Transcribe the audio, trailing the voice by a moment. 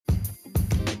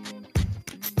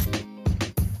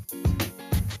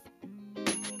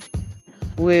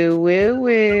Woo, woo,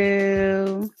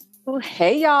 woo. Well,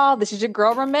 hey, y'all. This is your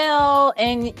girl, Ramel.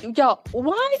 And y'all,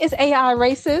 why is AI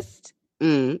racist?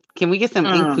 Can we get some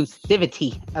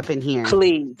inclusivity up in here?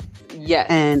 Please. Yes.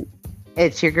 And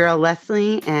it's your girl,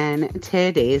 Leslie, and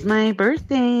today's my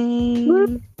birthday.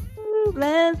 Woo,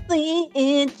 Leslie,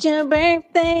 it's your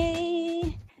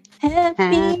birthday.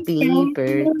 Happy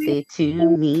birthday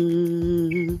to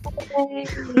me.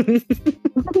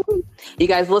 You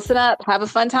guys listen up. Have a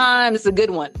fun time. It's a good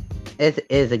one. It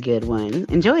is a good one.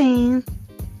 Enjoy.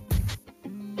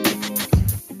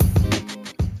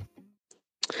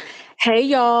 Hey,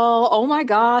 y'all. Oh, my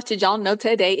gosh. Did y'all know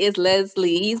today is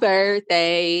Leslie's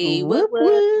birthday? Whoop,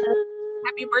 whoop.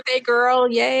 Happy birthday, girl.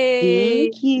 Yay.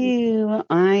 Thank you.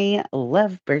 I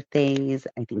love birthdays.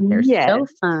 I think they're so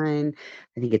fun.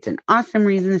 I think it's an awesome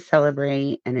reason to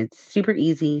celebrate. And it's super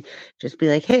easy. Just be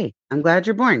like, hey, I'm glad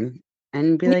you're born.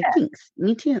 And be like, thanks.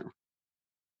 Me too.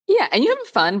 Yeah, and you have a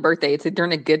fun birthday. It's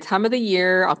during a good time of the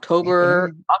year.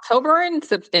 October in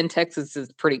Texas is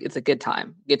it's a good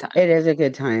time. Good time. It is a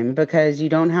good time because you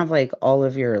don't have like all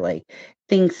of your like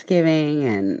Thanksgiving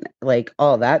and like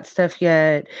all that stuff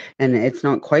yet. And it's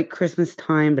not quite Christmas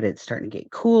time, but it's starting to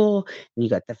get cool. And you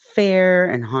got the fair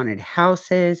and haunted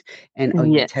houses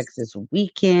and your Texas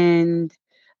weekend.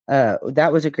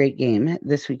 That was a great game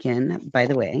this weekend, by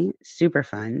the way. Super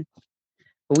fun.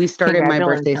 We started my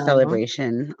birthday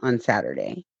celebration on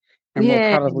Saturday, and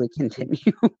we'll probably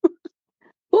continue.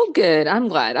 Well, good. I'm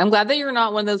glad. I'm glad that you're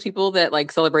not one of those people that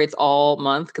like celebrates all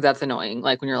month, because that's annoying.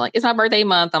 Like when you're like, it's my birthday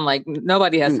month. I'm like,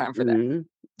 nobody has time for that.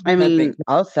 I mean,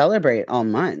 I'll celebrate all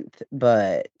month,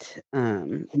 but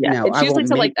no, it's usually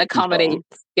to like accommodate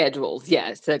schedules.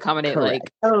 Yes, to accommodate like,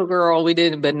 oh girl, we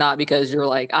didn't, but not because you're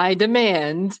like, I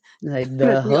demand. Like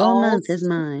the whole month is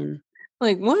mine.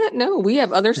 Like what? No, we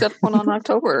have other stuff going on in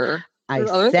October. I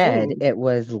said it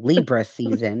was Libra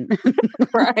season.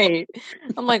 Right.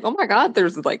 I'm like, oh my God,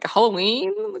 there's like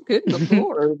Halloween. Good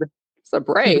Lord. It's a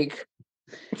break.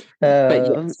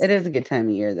 It is a good time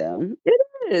of year though. It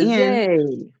is. And yay.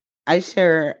 I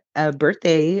share a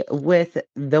birthday with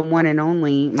the one and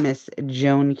only Miss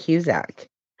Joan Cusack.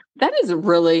 That is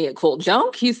really cool.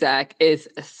 Joan Cusack is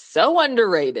so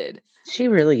underrated. She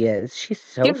really is. She's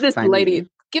so funny.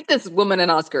 Give this woman an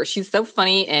Oscar. She's so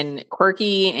funny and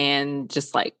quirky and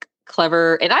just like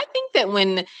clever. And I think that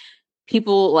when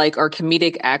people like are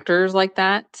comedic actors like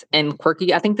that and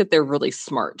quirky, I think that they're really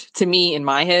smart. To me, in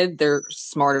my head, they're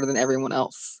smarter than everyone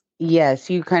else. Yes,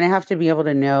 you kind of have to be able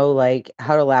to know like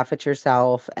how to laugh at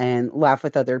yourself and laugh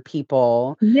with other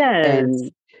people. Yes.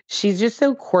 And she's just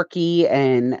so quirky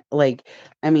and like,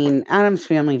 I mean, Addams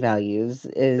Family Values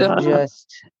is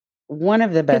just one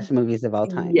of the best movies of all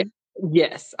time. Yeah.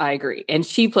 Yes, I agree. And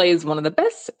she plays one of the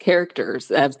best characters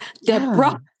as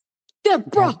Deborah.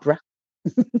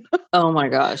 Oh my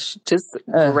gosh, just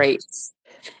great.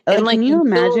 And can you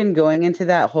imagine going into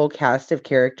that whole cast of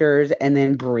characters and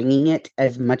then bringing it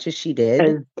as much as she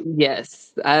did?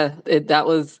 Yes, that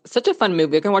was such a fun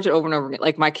movie. I can watch it over and over again.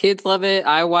 Like my kids love it.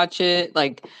 I watch it.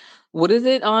 Like, what is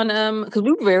it on? Because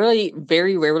we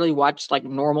very rarely watch like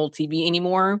normal TV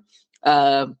anymore.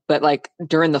 But like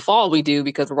during the fall we do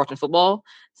because we're watching football.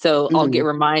 So I'll get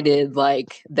reminded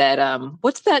like that.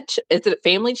 What's that? Is it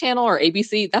Family Channel or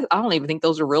ABC? I don't even think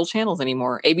those are real channels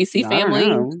anymore. ABC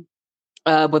Family.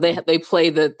 But they play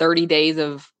the 30 days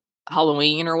of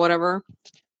Halloween or whatever.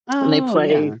 And they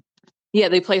play. Yeah,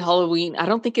 they play Halloween. I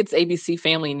don't think it's ABC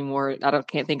Family anymore.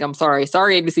 Can't think. I'm sorry.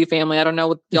 Sorry, ABC Family. I don't know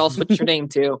what y'all switched your name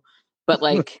to. But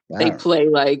like they play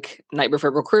like Nightmare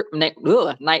Before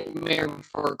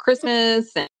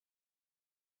Christmas and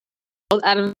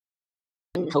Adam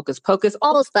Hocus Pocus,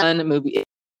 all those fun movies.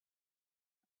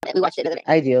 We watched it the other day.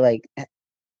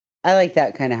 I like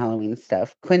that kind of Halloween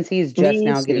stuff. Quincy's just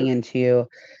now getting into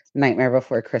Nightmare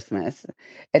Before Christmas.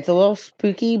 It's a little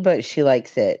spooky, but she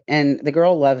likes it. And the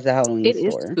girl loves the Halloween store. It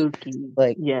is spooky.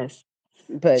 Like, yes.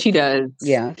 But she does.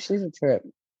 Yeah, she's a trip.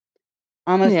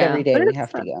 Almost every day we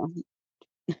have to go.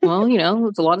 Well,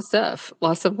 it's a lot of stuff. A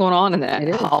lot of stuff going on in that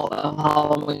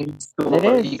Halloween store. It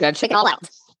is. You got to check it all out.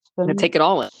 Take it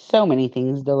all in. So many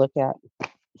things to look at.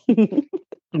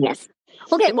 Yes.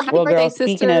 Well, good. Well, happy birthday, sister.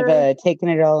 Speaking of taking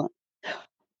it all.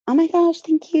 Oh my gosh,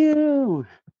 thank you.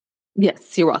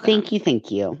 Yes, you're welcome. Thank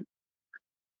you.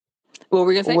 What were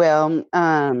we gonna say? Well,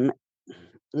 girl,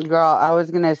 I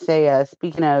was gonna say,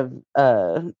 speaking of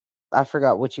I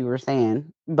forgot what you were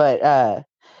saying, but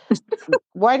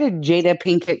why did Jada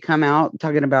Pinkett come out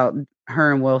talking about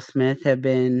her and Will Smith have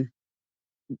been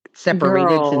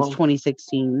separated since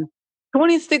 2016?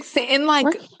 2016, and like,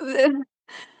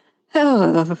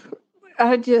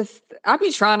 I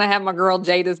be trying to have my girl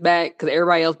Jada's back because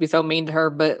everybody else be so mean to her.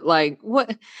 But like,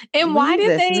 what? And why Leave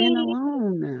did this man they?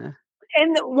 alone.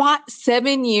 And why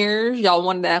 7 years y'all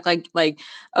wanted to act like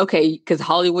okay? Because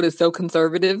Hollywood is so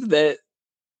conservative that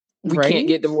we can't Right?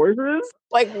 get divorces.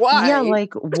 Like, Yeah, why?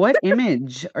 like what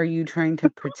image are you trying to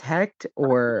protect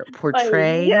or Like,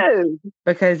 portray? yes,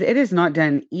 Because it has not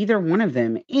done either one of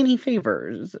them any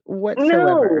favors no.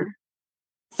 whatsoever.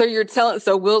 So you're telling,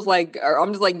 so Will's like, or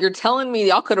I'm just like, you're telling me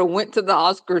y'all could have went to the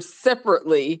Oscars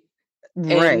separately and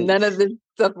Right. none of this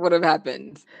stuff would have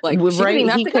happened. Like she didn't Right? even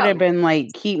have He to could have go. been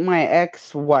like, keep my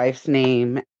ex-wife's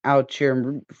name out your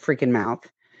freaking mouth.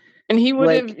 And he would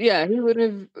Like, have, yeah,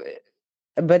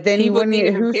 but then he he wouldn't wouldn't.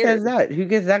 even have Who says cared. that? Who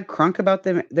gives that crunk about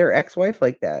their ex-wife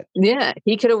like that? Yeah,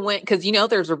 he could have went because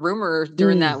there's a rumor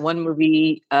during Mm. that one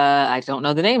movie. I don't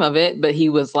know the name of it, but he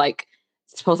was like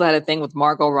supposed to have a thing with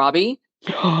Margot Robbie.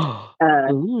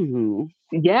 Uh, Ooh.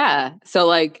 yeah, so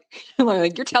like,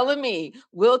 like you're telling me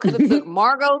Will could have took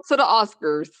Margot to the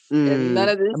Oscars and none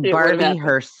of this shit would have Barbie happened.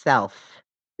 herself.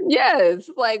 Yes,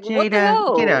 like what the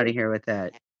Jada, get out hell? of here with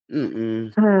that.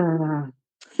 Mm-mm.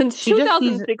 Since She just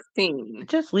needs 2016,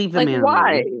 just leave the like man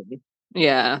why? alone.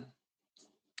 Yeah,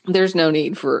 there's no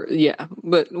need for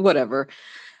but whatever.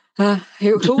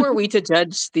 Who are we to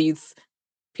judge these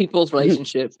people's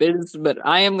relationship? But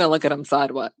I am gonna look at them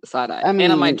side eye, I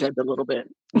and I might mean, judge a little bit.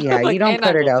 yeah, you Like, don't and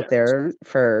I put it will out judge. there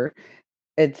for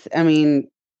it's. I mean,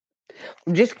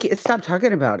 just stop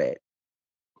talking about it,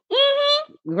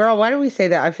 Mhm. girl. Why do we say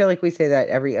that? I feel like we say that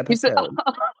every You said, episode.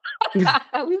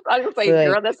 I was say, Like,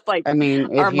 girl, that's like I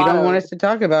mean, our if you don't want motto. us to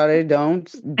talk about it,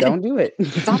 don't do it.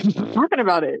 Stop talking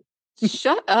about it.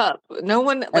 Shut up. No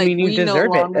one I like mean, you we no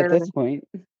deserve it at longer. this point.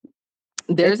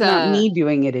 There's It's not a me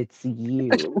doing it; it's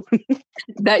you.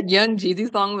 that Young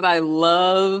Jeezy song that I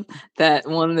love. That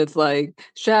one that's like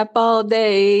strap all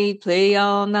day, play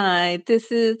all night.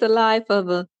 This is the life of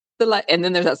the life. And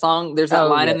then there's that song. There's that Oh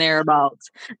line in yes. there about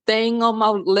thing on my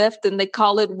left and they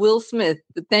call it Will Smith.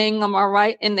 The thing on my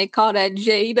right and they call that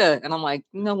Jada. And I'm like,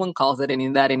 no one calls it any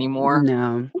of that anymore.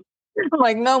 No. I'm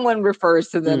like, no one refers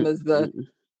to them as the Mm-mm.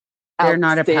 They're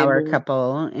not a power outstanding.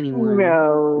 couple anymore.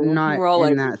 No, Not we're all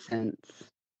in like, that sense.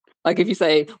 if you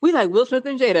say we like Will Smith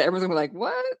and Jada, everyone's gonna be like,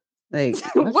 what? Like,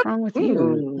 what's What? wrong with you?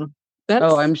 Hmm. Oh,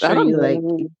 That's I'm I sure don't you like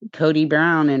know. Cody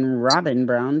Brown and Robin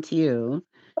Brown too.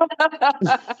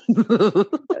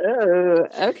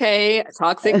 Okay,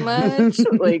 toxic much?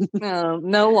 Like, no,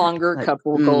 no longer Like,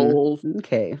 couple goals.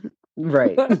 okay.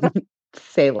 Right.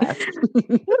 Say less.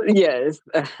 Yes,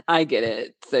 I get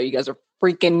it. So you guys are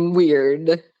freaking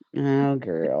weird. Oh,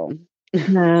 girl.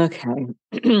 Okay.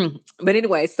 But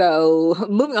anyway, so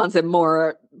moving on to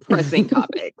more pressing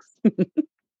topics.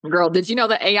 Girl, did you know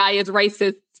that AI is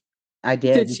racist? I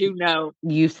Did did. you know?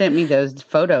 You sent me those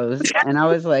photos, and I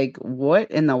was like,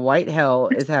 what in the white hell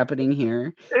is happening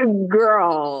here?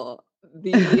 Girl,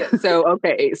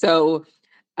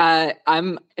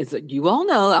 I'm as you all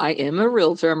know, I am a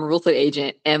realtor, I'm a real estate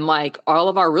agent, and like all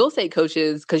of our real estate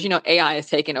coaches, because AI is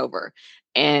taking over.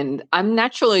 And I'm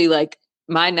naturally like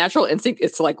my natural instinct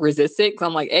is to like resist it because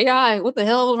I'm like, AI, what the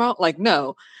hell is wrong? Like,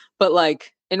 no. But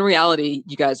like in reality,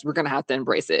 you guys, we're gonna have to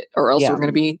embrace it, or else Yeah. we're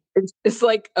gonna be it's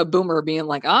like a boomer being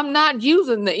like, I'm not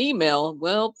using the email.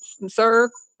 Well, sir,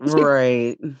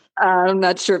 Right. I'm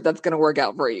not sure if that's going to work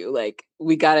out for you. Like,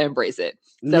 we got to embrace it.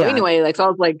 So Yeah. anyway, like, so I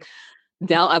was like,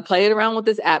 now I played around with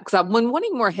this app because I've been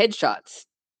wanting more headshots.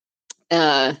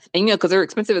 And because they're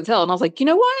expensive as hell. And I was like, you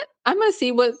know what? I'm gonna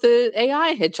see what the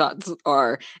AI headshots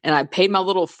are. And I paid my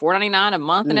little $4.99 a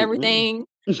month and Mm-mm. everything.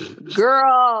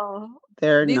 Girl,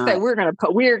 They're these say not.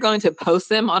 we are going to post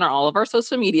them on all of our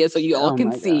social media so you all Oh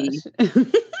can my see. gosh.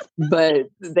 But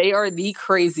they are the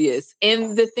craziest.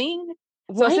 And the thing,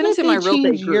 so I Why sent them did to my they real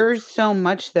estate change group. yours so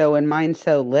much though and mine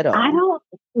so I little? don't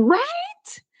right.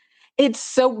 It's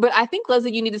so, but I think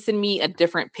Leslie, you need to send me a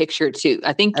different picture too.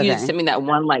 I think you need to Okay. send me that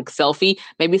one like selfie.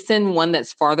 Maybe send one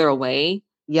that's farther away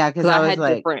Yeah, because because I I was had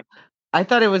like, different. I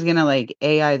thought it was gonna like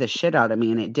AI the shit out of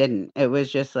me, and it didn't. It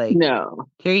was just like, No,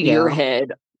 here you your go,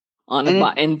 head on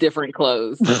and in different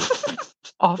clothes. it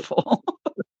awful.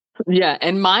 Yeah,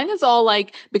 and mine is all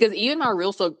like because even my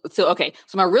okay,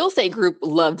 so my real estate group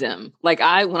loved him. Like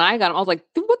when I got him, I was like,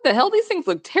 what the hell? These things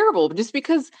look terrible, just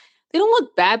because they don't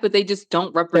look bad, but they just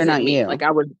don't They're represent not me. you. Like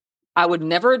I would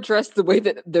never dress the way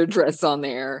that they're dressed on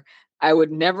there. I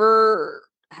would never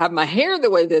have my hair the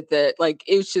way that like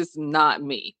it's just not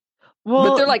me.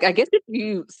 But they're Well, like, I guess if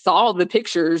you saw the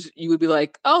pictures, you would be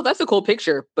like, oh, that's a cool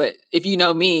picture. But if you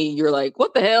know me, you're like,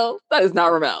 what the hell? That is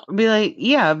not Ramel. be like,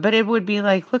 yeah, but it would be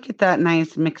like, look at that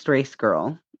nice mixed race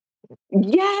girl.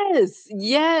 Yes,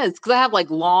 because I have like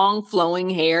long flowing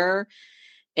hair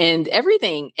and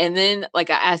everything. And then like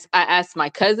I asked my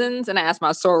cousins and I asked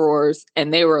my sorors,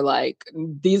 and they were like,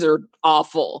 these are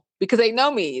awful because they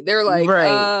know me. They're like,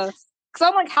 Right. because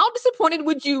I'm like, how disappointed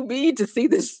would you be to see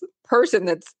this person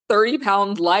that's 30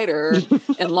 pounds lighter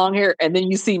and long hair, and then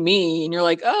you see me and you're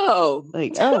like, oh,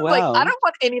 Like, oh like I wow. don't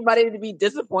want anybody to be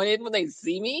disappointed when they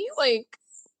see me. Like,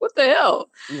 what the hell?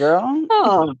 Girl.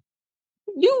 Oh,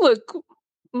 you look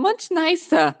much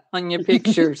nicer on your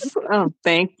pictures. Oh,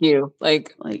 thank you.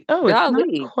 Like, Like, oh, it's not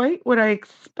golly. quite what I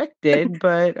expected,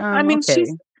 but I mean, okay.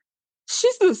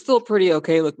 she's still pretty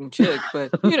okay looking chick,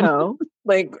 but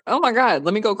like, oh my God,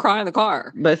 let me go cry in the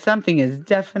car. But something is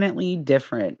definitely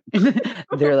different.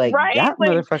 They're like, Right? that Like,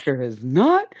 motherfucker is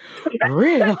not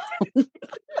real.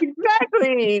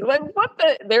 exactly. Like, what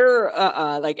the? They're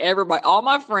like everybody, all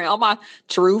my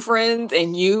true friends,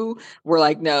 and you were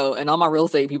like, no, and all my real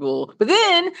estate people. But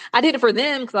then I did it for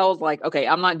them because I was like, okay,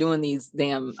 I'm not doing these.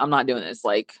 Damn, I'm not doing this.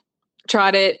 Like,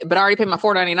 tried it, but I already paid my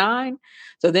 $4.99.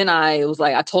 So then I was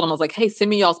like, I told them I was like, hey, send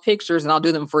me y'all's pictures and I'll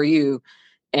do them for you,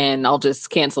 and I'll just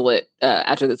cancel it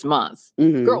after this month.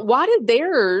 Hmm. Girl, why did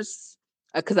theirs?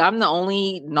 Because I'm the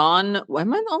only am I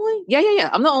the only? Yeah.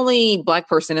 I'm the only Black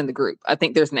person in the group. I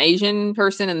think there's an Asian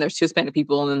person and there's two Hispanic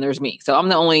people and then there's me. So I'm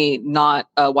the only not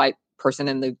a white person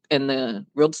in the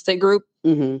real estate group.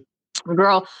 Hmm.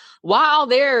 Girl, while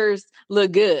theirs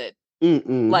look good.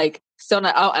 Mm-mm. Like, so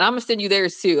now, oh, and I'm gonna send you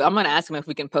theirs too. I'm gonna ask them if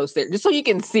we can post it just so you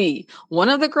can see. One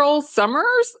of the girls,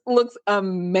 Summers, looks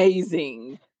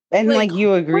amazing. And Like, like you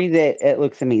what? agree that it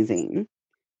looks amazing.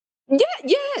 Yeah,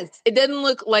 yes. It doesn't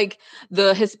look like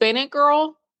the Hispanic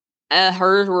girl.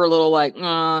 Hers were a little like,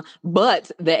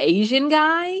 but the Asian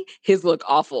guy, his look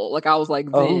awful. Like I was like,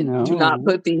 Oh Vin, do not no.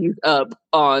 put these up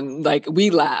on. Like we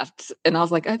laughed, and I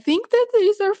was like, I think that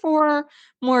these are for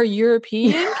more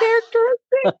European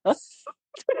characteristics.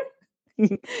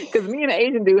 Because me and the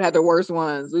Asian dude had the worst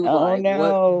ones. We was Oh like,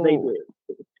 what they no. did,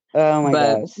 Oh my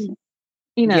but gosh.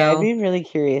 you Yeah, I'd know. be really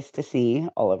curious to see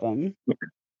all of them.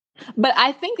 But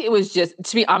I think it was just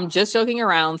I'm just joking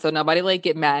around, so nobody like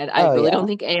get mad. I Oh really don't yeah.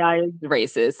 think AI is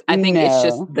racist. I think it's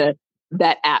just No.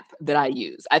 that app that I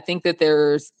use. I think that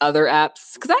there's other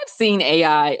apps because I've seen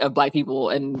AI of Black people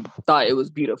and thought it was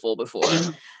beautiful before.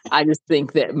 I just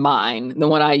think that mine, the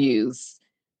one I use,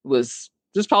 was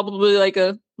just probably like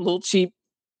a little cheap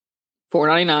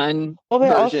 $4.99 Well,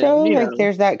 but version, also you like know.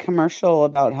 there's that commercial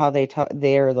about how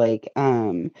they're like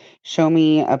show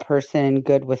me a person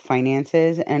good with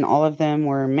finances, and all of them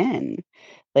were men.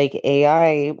 Like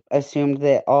AI assumed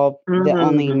that the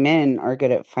only Mhm. men are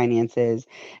good at finances,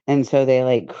 and so they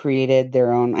like created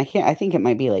their own. I think it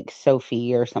might be like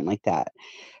Sophie or something like that.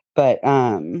 But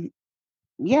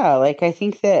yeah, like I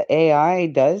think that AI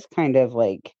does kind of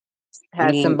like, I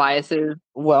Has some mean, biases.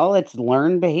 well, it's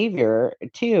learned behavior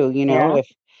too, Yeah.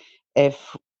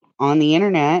 if on the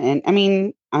internet, and I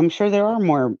mean, I'm sure there are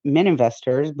more men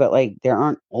investors, but like there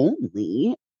aren't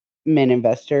only men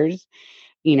investors,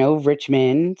 rich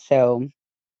men. So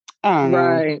I don't know.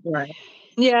 Right, right.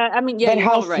 Yeah, I mean, yeah, But you're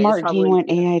how probably right. It's smart do you probably want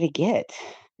AI to get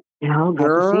oh,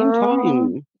 at the same girl,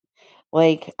 time?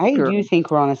 Like, I girl. do think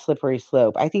we're on a slippery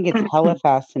slope. I think it's hella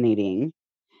fascinating.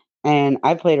 And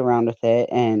I played around with it,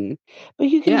 but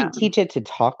you can Yeah, teach it to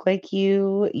talk like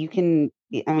you. You can,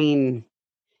 I mean,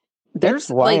 it's there's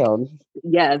like, wild.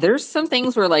 yeah, there's some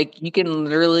things where like you can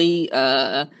literally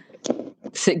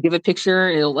give a picture.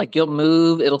 It'll like you'll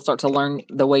move. It'll start to learn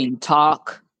the way you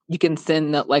talk. You can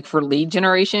send that like for lead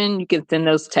generation. You can send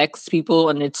those texts to people,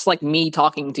 and it's like me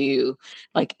talking to you,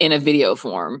 like in a video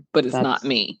form, but it's not That's,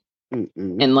 me.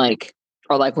 mm-mm. And like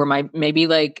or like where my maybe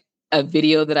like a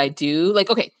video that I do like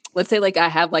okay, let's say like I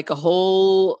have like a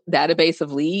whole database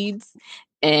of leads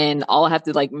and all I have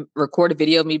to like record a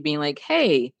video of me being like,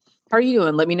 hey, how are you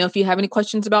doing? Let me know if you have any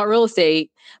questions about real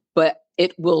estate. But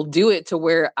it will do it to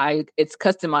where it's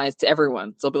customized to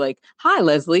everyone. So it'll be like, hi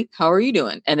Leslie, how are you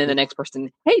doing? And then the next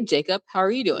person, hey Jacob, how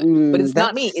are you doing? But it's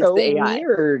not That's me, it's so the AI.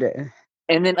 weird.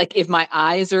 And then like if my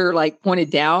eyes are like pointed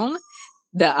down,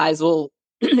 the eyes will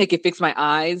they can fix my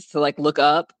eyes to like look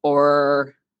up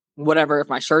or whatever if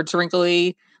my shirt's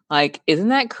wrinkly. Like, isn't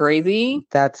that crazy?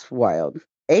 That's wild.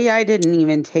 AI didn't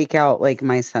even take out like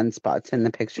my sunspots in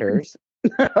the pictures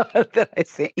that I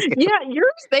sent you. Yeah,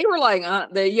 yours they were like,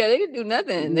 they didn't do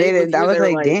nothing. They They with did. I yours was they were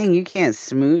like, like dang, you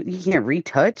can't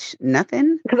retouch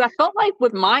nothing. because I felt like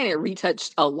with mine it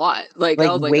retouched a lot. Like I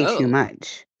Like was like, way too oh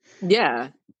much. yeah.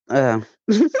 Uh,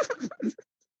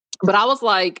 But I was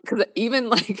like, because even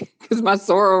like because my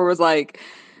soror was like,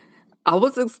 I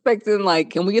was expecting like,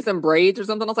 can we get some braids or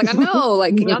something? I was like, I know.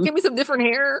 Like, can y'all give me some different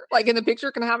hair? Like in the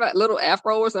picture, can I have a little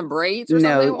afro or some braids or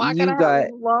No, something? Why can't I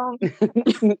have long?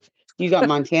 you got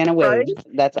Montana Right? waves.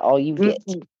 That's all you get.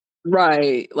 Mm,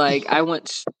 right. Like I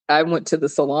went to the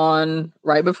salon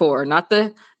right before, not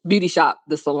the beauty shop,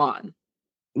 the salon.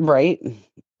 Right?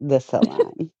 The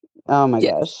salon. Oh my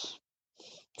Yes. gosh.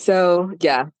 So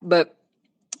yeah, but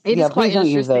it Yeah, is please quite don't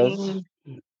use those. interesting.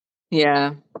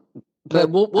 Yeah. But But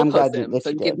we'll I'm post glad them that so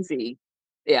you you can did. see.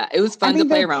 Yeah, it was I fun to think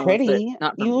play they're around with, but pretty.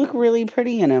 not for You look me. really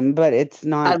pretty in them, but it's I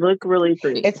not. look really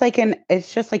pretty. It's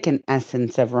just like an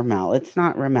essence of Ramel. It's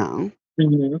not Ramel.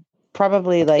 Mhm.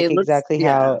 Probably like It looks, exactly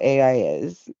yeah, how AI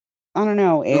is. I don't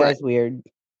know. AI right. is weird.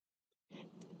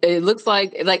 It looks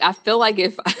like I feel like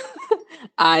if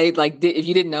I like did, if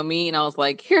you didn't know me and I was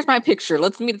like, here's my picture,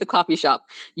 let's meet at the coffee shop,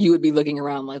 you would be looking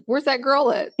around like, where's that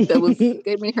girl at that was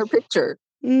gave me her picture?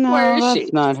 Where No, is that's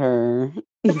she? not her.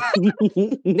 I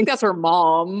think that's her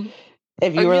mom.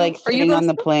 If you were like Are you sitting on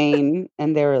those the plane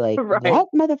and they were like, right? that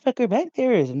motherfucker back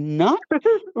there is not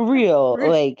real.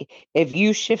 Like, if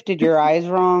you shifted your eyes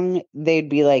wrong, they'd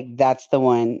be like, that's the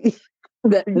one.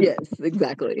 Yes,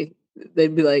 exactly.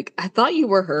 They'd be like, I thought you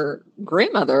were her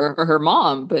grandmother or her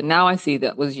mom, but now I see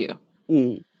that was you.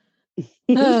 Mm.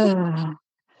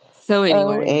 So Oh,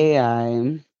 anyway,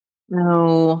 AI.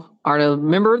 no, Arno,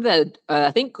 remember that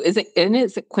I think isn't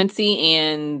it Quincy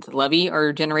and Levy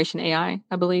are Generation AI,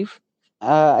 I believe.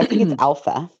 I think it's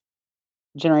Alpha,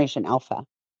 Generation Alpha.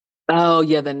 Oh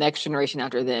yeah, the next generation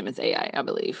after them is I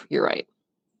believe. You're right.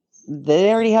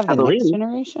 They already have I the next believe.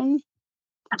 generation.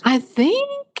 I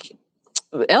think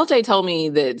LJ told me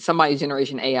that somebody's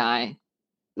Generation AI.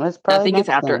 That's I probably think it's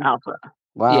next after then. Alpha. Yeah.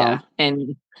 Wow.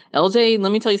 And LJ,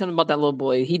 let me tell you something about that little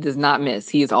boy. He does not miss.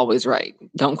 He is always right.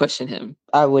 Don't question him.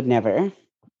 I would never.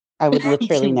 I would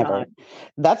literally Do never. not.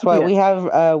 That's why Yeah. we have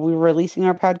we're releasing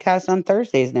our podcast on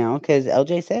Thursdays now because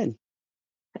LJ said.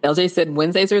 LJ said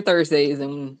Wednesdays or Thursdays,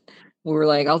 and we were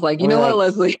like, I was like, you We're know what,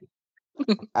 like, Leslie?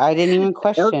 I didn't even LJ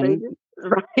question. did?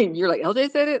 Right. You're like,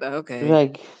 LJ said it? We're Okay.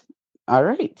 like, all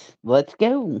right, let's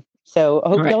go. So I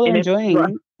hope Right. y'all are And it's right.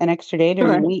 enjoying an extra day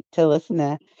during the Right. week to listen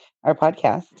to our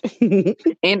podcast.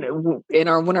 And in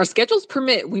our when our schedules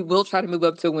permit, we will try to move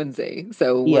up to Wednesday.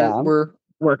 So Yeah, we're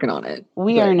working on it.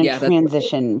 we are But in a yeah, that's what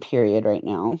transition period right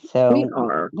now, we so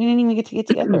are. we didn't even get to get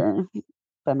together. I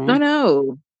Bummer.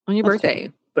 know on your That's okay.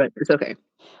 birthday, but it's okay.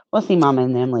 We'll see Mama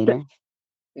and them later.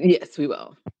 Yes, we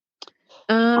will.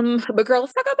 But girl,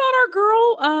 let's talk about our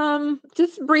girl.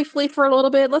 Just briefly for a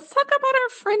little bit. Let's talk about our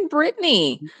friend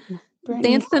Brittany Britney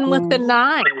dancing with the Spears.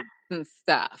 knives and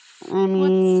stuff. I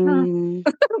What's mean,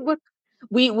 what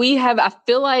we have? I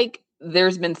feel like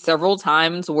there's been several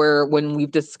times where when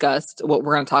we've discussed what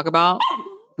we're going to talk about,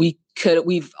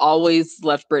 we've always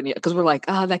left Brittany because we're like,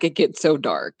 oh, that could get so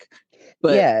dark.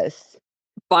 But yes,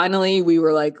 finally, we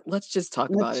were like, let's just talk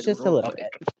about that's it just a real little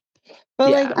quick. bit.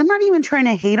 But like, Yeah. I'm not even trying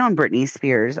to hate on Britney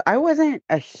Spears. I wasn't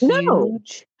a No.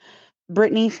 huge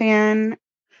Britney fan.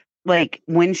 Like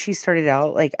when she started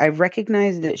out, like I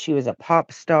recognized that she was a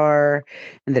pop star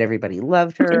and that everybody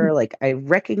loved her. Like I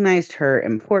recognized her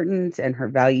importance and her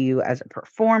value as a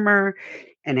performer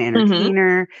and Hmm.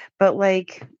 entertainer. But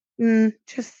like,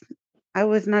 just I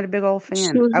was not a big old She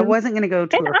fan. was, I wasn't going to go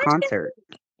and to her I can, concert.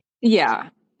 yeah,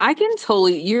 I can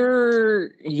totally.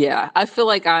 Yeah. I feel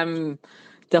like I'm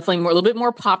definitely a little bit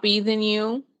more poppy than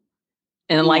you,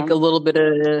 and Yeah. like a little bit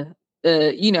of,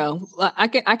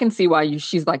 I can see why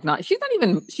she's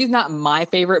not my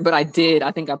favorite, but I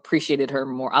think I appreciated her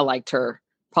more. I liked her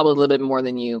probably a little bit more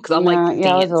than you because I like No,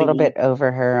 yeah, I was a little dancing. bit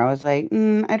over her. I was like,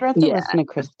 I'd rather Yeah, listen to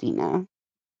Christina.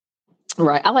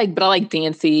 right. But I like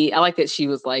Dancy. I like that she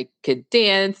was like could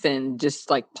dance and just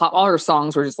like pop. All her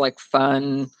songs were just like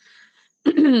fun.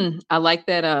 I like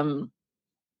that.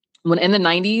 When in the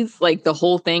 90s, like the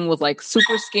whole thing was like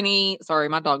super skinny. Sorry,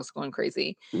 my dog's going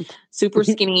crazy. Super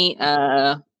skinny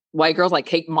white girls like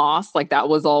Kate Moss, like that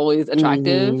was always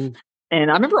attractive. Hmm. And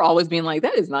I remember always being like,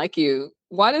 that is not cute.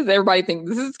 Why does everybody think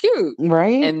this is cute?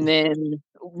 Right? And then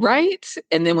right?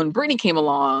 And then when Britney came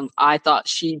along, I thought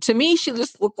to me, she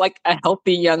just looked like a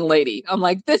healthy young lady. I'm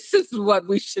like, this is what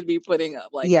we should be putting up.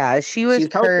 Like Yeah, she was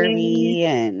she's healthy. curvy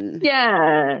and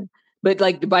Yeah. But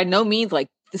like by no means like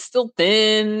still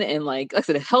thin and like I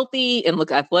said, healthy and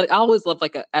look athletic. I always loved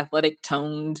like an athletic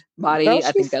toned girl, body.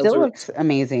 I she think those still are looks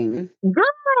amazing.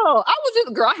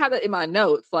 girl, I had that in my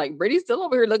notes. Like Brady's still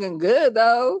over here looking good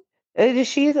though.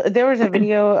 There was a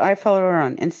video I follow her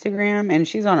on Instagram and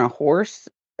she's on a horse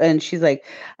and she's like,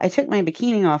 I took my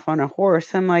bikini off on a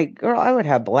horse. I'm like, girl, I would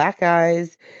have black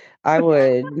eyes. I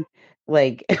would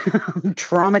like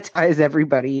traumatize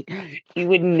everybody. You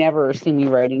would never see me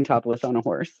riding topless on a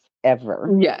horse ever.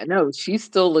 Yeah, no, she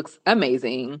still looks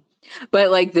amazing. But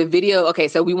like the video, okay,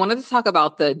 so we wanted to talk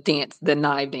about the dance, the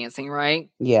knife dancing, right?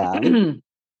 Yeah.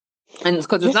 And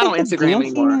because it's Just not like on the Instagram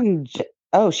dancing anymore. and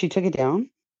oh, she took it down?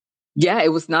 Yeah, it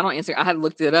was not on Instagram. I had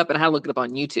looked it up and I had looked it up on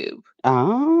YouTube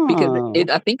because Oh.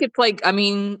 I think it's like, I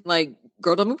mean, like,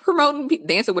 girl, don't be promoting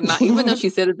dancing would not, even though she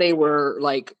said that they were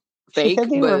like She said fake,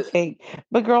 they were but fake.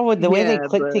 But girl, with the way they yeah,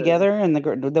 clicked but together and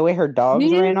the way her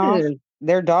dogs ran off,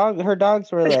 yeah, her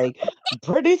dogs were like,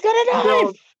 Brittany's got a girl,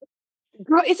 knife.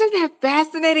 girl, isn't that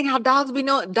fascinating how dogs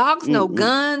know Mm-mm.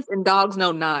 guns and dogs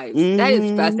know knives? That is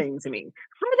Mm-hmm. fascinating to me.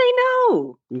 How do they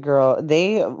know? Girl,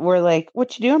 they were like,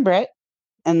 "What you doing, Brett?"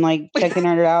 And like checking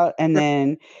her out, and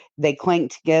then they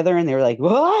clanked together, and they were like,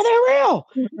 "Oh,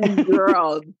 they're real."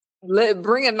 Girl,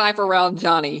 bring a knife around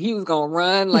Johnny. He was gonna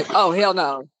run like, oh hell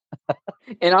no.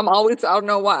 And I don't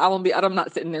know why I'm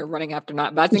not sitting there running after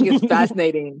knives, but I think it's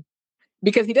fascinating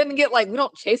because he doesn't get like we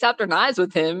don't chase after knives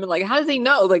with him. Like, how does he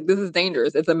know? Like, this is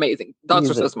dangerous. It's amazing. Dogs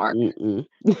are He's so like, smart. "Mm-mm."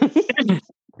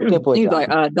 Good boy, He's like,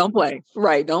 Johnny. don't play.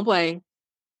 Right, don't play.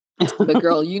 But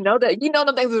girl, you know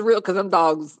them things is real because them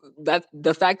dogs, that's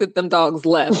the fact that them dogs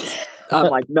left. I'm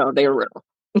like, no, they are real.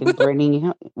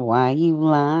 Brittany, why you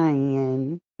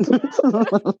lying?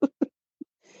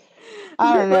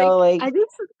 I But don't know, like like I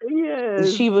just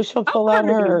yes. she'll I pull want out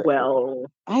her to do her. well.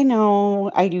 I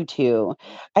know, I do too.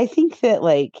 I think that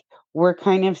like we're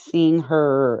kind of seeing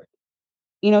her.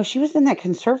 She was in that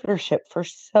conservatorship for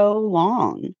so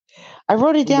long. I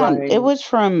wrote it down. It Right. was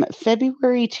from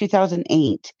February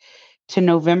 2008 to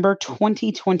November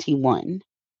 2021.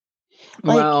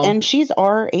 Like, Wow. and she's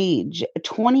our age,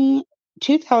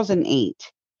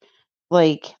 2008.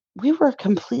 Like, we were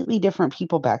completely different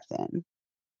people back then.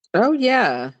 Oh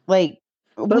yeah. Like,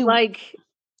 But we like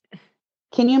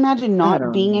can you imagine I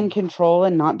not being in don't control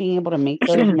and not being able to make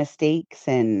those know. mistakes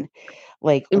and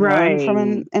like learn from Right.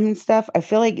 them and stuff? I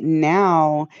feel like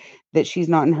now that she's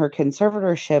not in her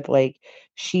conservatorship, like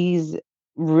she's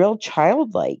real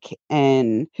childlike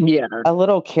and Yeah. a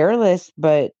little careless,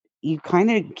 but you kind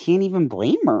of can't even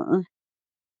blame her.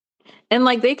 And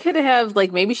like they could have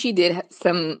like maybe she did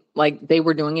some like they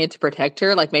were doing it to protect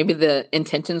her. Like maybe the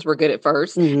intentions were good at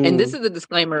first. And this Hmm. is a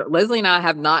disclaimer. Leslie and I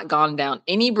have not gone down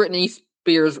any Britney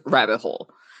Spears rabbit hole.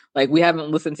 Like we haven't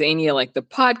listened to any of like the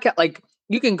podcast. Like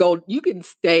you can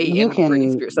stay You in Britney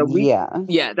can, Spears. yeah.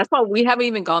 Yeah, that's why we haven't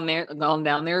even gone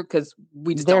down there because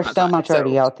we just don't There's have so time. much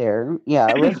already So out there. Yeah,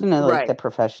 listen to like the right.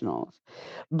 professionals.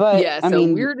 But Yeah. I So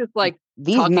mean, we're just like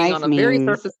these talking knife on a very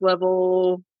memes, surface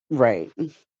level. right?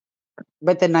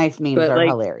 But the knife memes But are like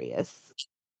hilarious.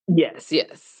 yes,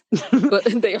 yes. But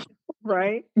they are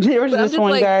right. There was But I'm this just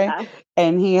one like, guy,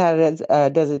 and he does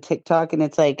a TikTok, and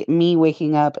it's like me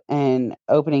waking up and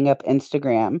opening up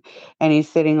Instagram, and he's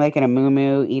sitting like in a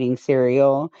moo eating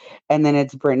cereal, and then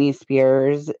it's Britney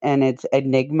Spears, and it's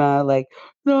Enigma like,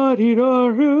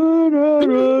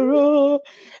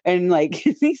 and like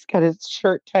he's got his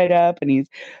shirt tied up, and he's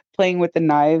playing with the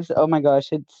knives. Oh my gosh,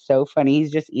 it's so funny.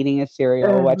 He's just eating a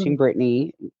cereal, watching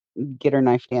Britney get her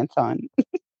knife dance on.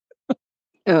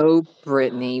 oh,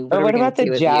 Brittany, what Or are we what gonna about the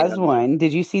do with jazz you? one?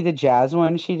 Did you see the jazz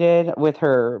one she did with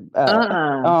her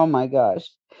Uh-uh. oh my gosh.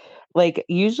 Like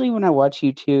usually when I watch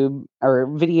YouTube or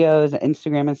videos,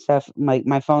 Instagram and stuff,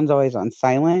 my phone's always on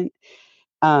silent.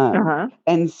 Uh-huh.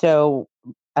 And so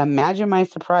imagine my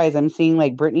surprise. I'm seeing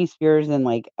like Britney Spears in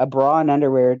like a bra and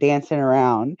underwear dancing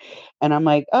around. And I'm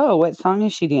like, oh, what song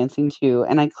is she dancing to?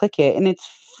 And I click it and it's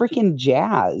freaking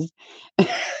jazz.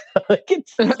 Like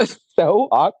it's so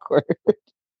awkward.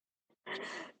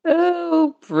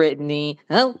 oh, Brittany.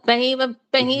 Oh, baby,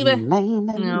 baby. Baby,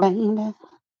 No. baby.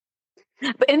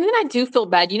 But and then I do feel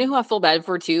bad. You know who I feel bad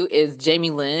for too is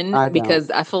Jamie Lynn I don't. because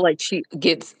I feel like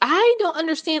I don't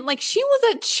understand. Like she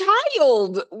was a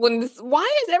child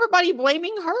why is everybody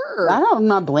blaming her I'm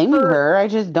not blaming for her. I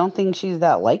just don't think she's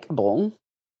that likable.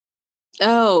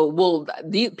 Oh, well,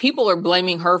 the people are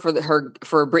blaming her for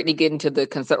for Brittany getting to the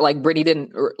concert. Like Brittany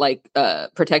didn't like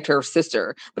protect her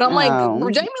sister, but I'm like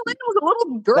Jamie Oh, Lynn was a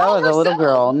little that girl was a little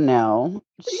girl. herself. No,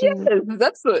 she's Yes,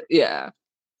 that's the yeah.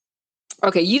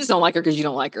 Okay, you just don't like her because you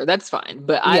don't like her. That's fine,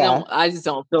 but I yeah. don't. I just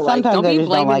don't feel like Sometimes don't I be just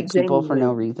don't blaming like people Jamie for no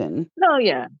Lynn. reason. No,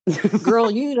 yeah,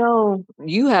 girl, you know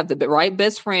you have the right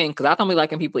best friend because I don't be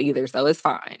liking people either, so it's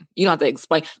fine. You don't have to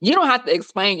explain. You don't have to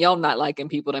explain y'all not liking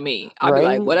people to me. I'll be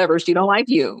like, Right? whatever. She don't like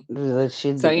you. So She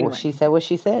anyway. she said what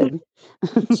she said.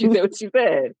 She said what she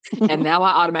said. And now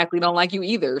I automatically don't like you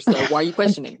either. So why are you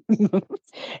questioning?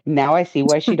 Now I see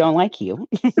why she don't like you.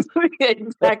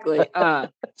 Exactly.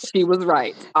 She was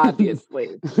right, obviously.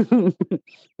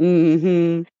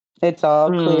 Mm-hmm. It's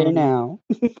all clear Mm, now.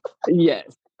 yes,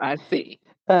 I see.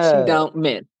 She Uh, don't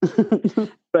miss.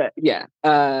 But yeah,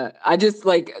 I just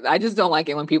don't like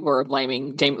it when people are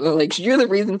blaming Jamie. Like you're the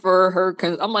reason for her.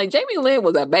 Cause I'm like Jamie Lynn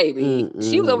was a baby.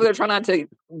 She was over mm-mm. there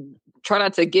trying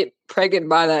not to get pregnant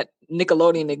by that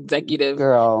Nickelodeon executive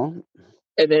Girl,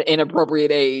 at an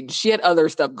inappropriate age. She had other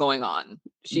stuff going on.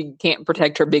 She can't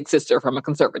protect her big sister from a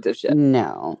conservatorship.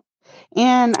 no.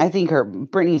 And I think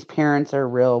Brittany's parents are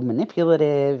real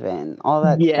manipulative and all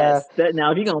that stuff. Yes, that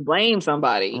now if you're gonna blame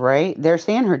somebody, Right? They're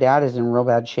saying her dad is in real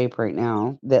bad shape right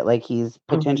now, that like he's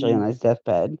potentially on Mhm. his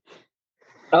deathbed.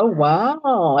 Oh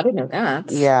wow, I didn't know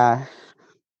that. Yeah,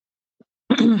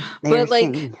 they're But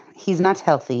like, saying he's not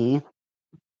healthy,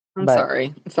 I'm but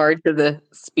sorry. I'm sorry to the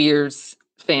Spears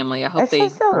family. I hope it's they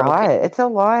just a are lot. okay. It's a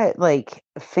lot. Like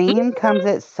fame comes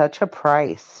at such a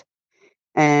price.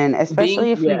 And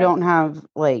especially if you Yeah, don't have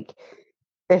like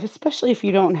especially if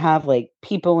you don't have like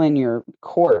people in your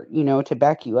court, to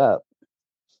back you up.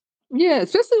 yeah.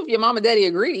 Especially if your mom and daddy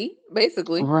agree,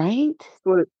 basically. Right?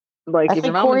 What- Like That's if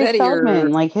your like mom and Corey daddy Feldman, are,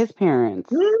 like his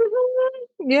parents.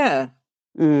 yeah,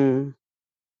 Mm,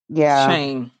 yeah.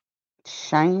 shame.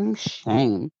 Shame,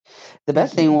 shame. The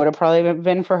best thing Mhm. would have probably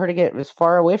been for her to get as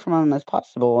far away from him as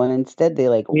possible, and instead they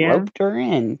like Yeah, roped her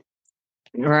in.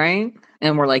 right.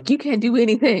 And we're like, you can't do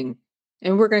anything,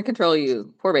 and we're gonna control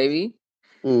you, poor baby.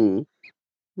 Mm.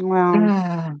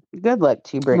 Well, good luck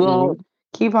to you, Brittany. Well,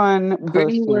 Keep on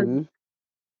Brittany was posting.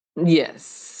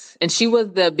 yes, and she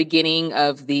was the beginning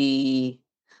of the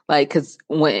like because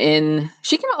when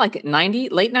she came out like 90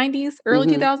 late 90s, early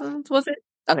Hmm 2000s, was it?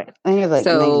 Okay, I think it was like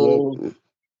 98. so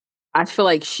I feel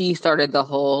like she started the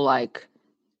whole like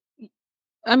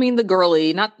I mean the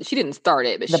girly not she didn't start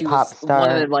it, but The she pop was one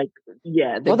of the star. like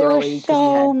yeah the Well, there were girly because you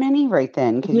so had many right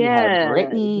then because you had yeah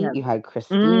Britney, yeah you had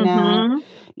Christina, mm-hmm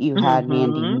you had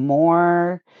Mandy mm-hmm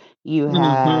Moore, you had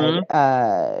mm-hmm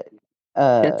uh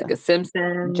Jessica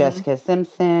Simpson, Jessica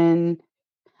Simpson.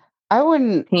 I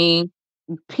wouldn't. Pink.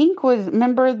 Pink was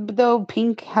remember though.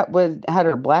 Pink had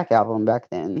her Black album back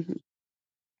then,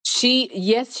 She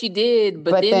yes, she did,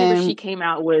 but but then remember she then came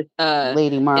out with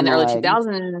Lady in the early Marmalade.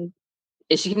 2000s.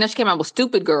 She came out with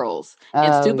Stupid Girls,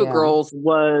 and Oh Stupid yeah. Girls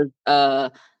was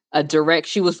a direct.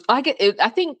 She was I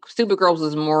think Stupid Girls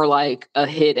was more like a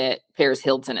hit at Paris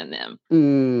Hilton and them.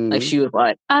 Like Mm. she was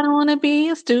like, I don't want to be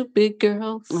a Oh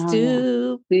yeah.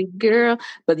 stupid girl.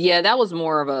 But yeah, that was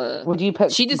more of a. Would you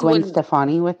put She just Gwen wouldn't.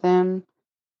 Stefani with them?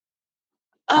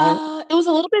 I It was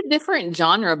a little bit different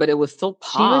genre, but it was still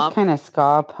She was pop. kind of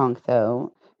ska punk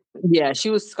though. Yeah, she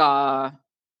was ska.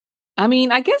 I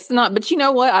mean, I guess not, but you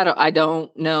know what? I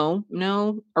don't know.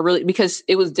 No, or really because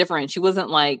it was different. She wasn't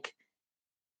like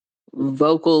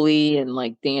vocally and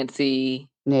like dancey.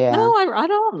 No, Yeah. I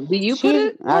don't. Do you put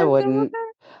it I like that with wouldn't.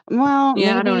 her? Well,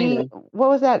 Yeah, I don't maybe either. what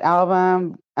was that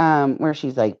album where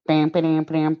she's like bam bam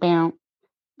bam bam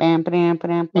bam bam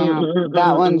bam bam.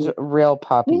 That one's real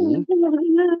poppy. And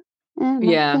I'm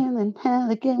Yeah. feeling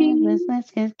hella good. Keep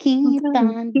Let's just keep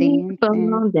on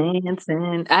dancing. on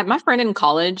dancing. My friend in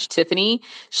college, Tiffany,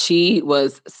 she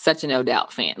was such a No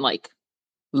Doubt fan. Like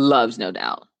loves No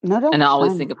Doubt. No, that And I was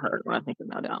always fun. think of her when I think of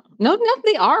No Doubt. No, no,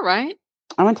 they are, right?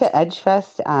 I went to Edge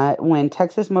Fest when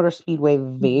Texas Motor Speedway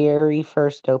very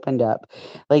first opened up.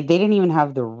 Like they didn't even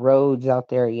have the roads out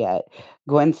there yet.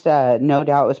 No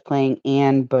Doubt was playing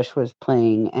and Bush was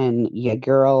playing, and your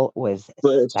girl was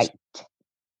Bush. psyched.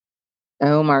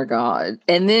 Oh my God.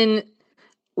 And then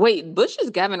wait, Bush is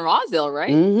Gavin Rosdale,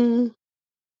 right? Hmm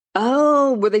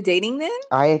Oh, were they dating then?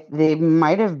 they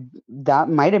might have that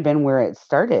might have been where it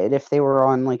started if they were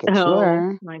on like a Oh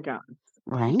tour, my God.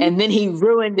 right? And then he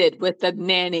ruined it with the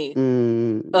nanny.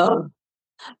 Mm, Oh,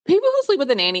 people who sleep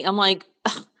with a nanny, I'm like,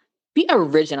 ugh, be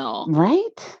original.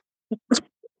 right?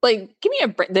 Like, give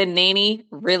me the nanny,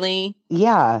 really?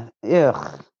 Yeah.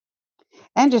 Ugh.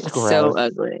 And just It's so gross.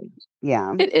 ugly.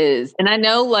 Yeah. It is. And I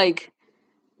know like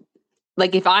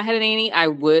if I had a nanny, I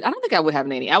don't think I would have a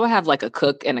nanny. I would have like a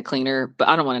cook and a cleaner, but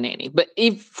I don't want a nanny. But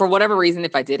if for whatever reason,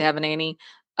 if I did have a nanny,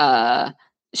 uh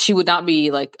she would not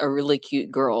be like a really cute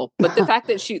girl. But the fact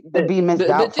that It'd be Miss but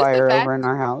just the Doubtfire fact, over in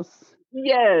our house.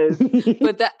 yes.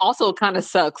 But that also kind of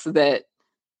sucks that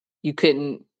you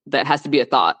couldn't that has to be a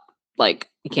thought. Like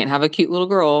you can't have a cute little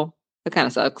girl. That kind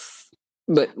of sucks.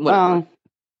 But whatever. Well,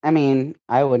 I mean,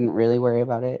 I wouldn't really worry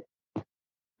about it.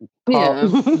 Paul.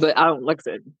 Yeah, but I don't like I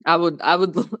said. I would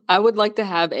I would like to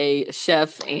have a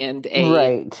chef and a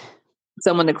Right.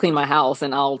 someone to clean my house,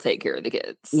 and I'll take care of the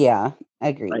kids. Yeah,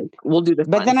 Like, agreed. we'll do the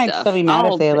But fun then I'd still stuff. be mad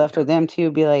if I'll they take left with them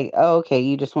too. Be like, oh, okay,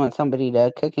 you just want somebody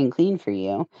to cook and clean for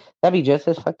you. That'd be just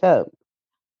as fucked up.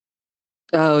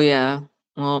 Oh, yeah.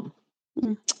 Well,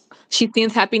 Mm. she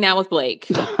seems happy now with Blake.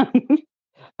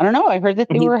 I don't know. I heard that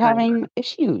And they he's were fine. having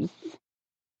issues.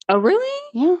 Oh, really?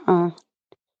 Yeah.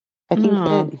 I think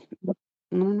Oh. that,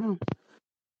 I don't know.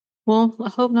 Well, I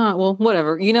hope not. Well,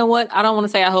 whatever. You know what? I don't want to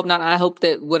say I hope not. I hope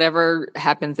that whatever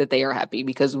happens, that they are happy.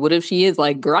 Because what if she is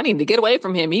like, girl, I need to get away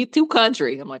from him. He's too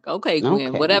country. I'm like, okay, Gwen,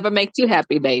 Okay. whatever makes you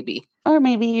happy, baby. Or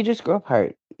maybe you just grow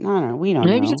apart. I don't know. We don't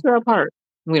Maybe know. just grow apart.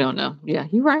 We don't know. Yeah,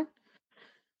 you're right.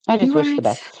 I just You're wish the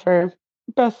right.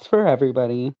 best for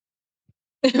everybody.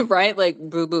 Right? Like,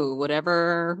 boo boo,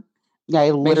 whatever Yeah,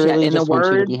 I makes you. literally In the just want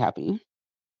you to words, be happy.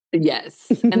 yes.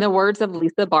 In the words of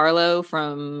Lisa Barlow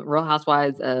from Real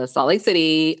Housewives of Salt Lake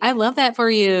City, I love that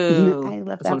for you. I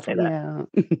love I just that want to for say that.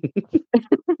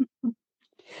 you.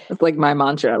 It's like my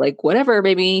mantra. Like, whatever,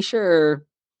 baby, sure.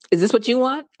 Is this what you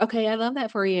want? Okay, I love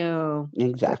that for you.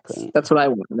 Exactly. That's what I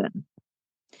want then.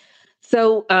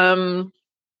 So,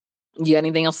 you got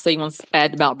anything else to say you want to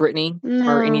add about Brittany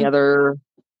or any No. other?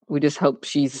 We just hope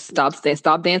she stop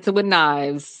dancing with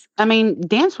knives. I mean,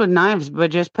 dance with knives, but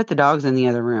just put the dogs in the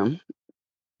other room.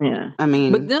 Yeah, I but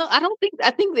mean, no, I don't think.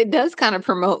 I think it does kind of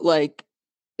promote like,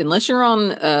 unless you're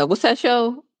on what's that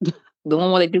show? The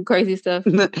one where they do crazy stuff.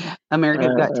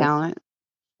 America's Got Uh, Talent.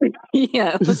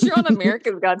 yeah, unless you're on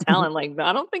America's Got Talent, like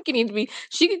I don't think you need to be.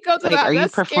 She could go to Like, are that. you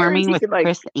That's scary. performing She with could like.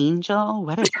 Chris Angel?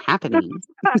 What is happening?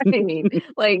 I mean,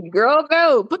 like, girl,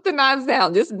 no, put the knives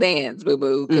down. Just dance, boo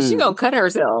boo, because she gonna cut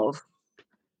herself.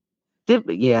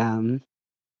 Yeah.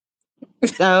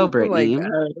 Oh, Like, Brittany.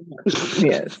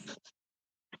 yes,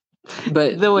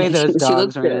 but The way those she looks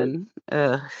dogs good, ran.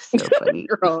 Ugh, so funny.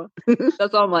 girl.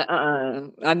 That's all I'm like.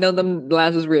 I know them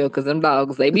lives is real because them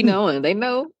dogs, they be knowing. They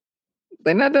know.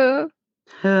 They not the.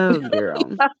 Oh,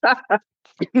 girl.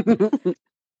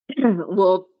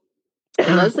 Well,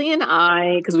 Leslie and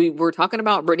I, because we were talking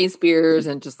about Britney Spears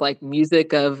and just like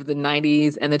music of the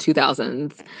 90s and the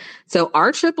 2000s. So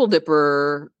our triple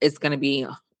dipper is going to be,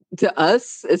 to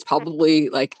us, it's probably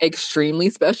like extremely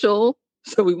special.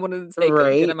 So we wanted to take a good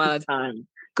Right. amount of time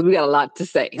because we got a lot to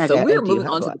say. So I we're do moving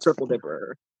have on to the lots. triple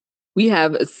dipper. We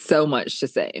have so much to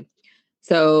say.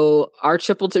 So our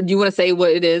triple dipper, do you want to say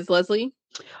what it is, Leslie?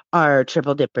 Our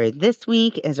triple dipper this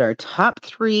week is our top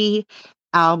 3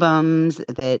 albums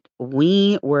that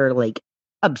we were like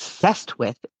obsessed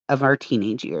with of our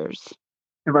teenage years.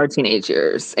 Of our teenage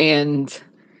years. And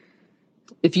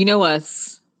if you know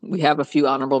us, we have a few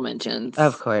honorable mentions.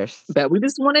 Of course. But we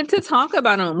just wanted to talk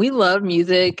about them. We love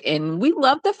music and we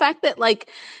love the fact that like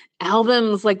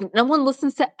albums, like no one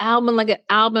listens to album like an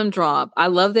album drop. I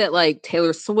love that like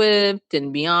Taylor Swift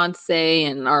and Beyonce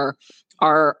and our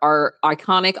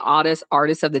iconic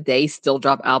artists of the day still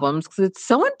drop albums because it's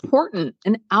so important.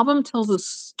 An album tells a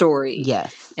story.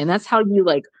 Yes. And that's how you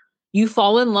like you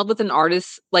fall in love with an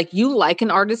artist. Like you like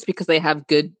an artist because they have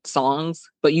good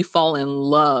songs, but you fall in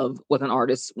love with an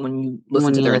artist when you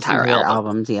listen to their entire their album.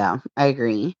 albums. Yeah, I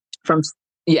agree.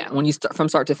 When you start from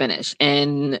start to finish.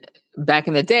 And back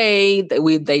in the day,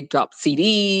 they dropped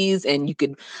CDs, and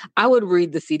I would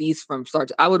read the CDs from start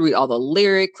to. I would read all the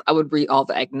lyrics. I would read all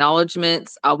the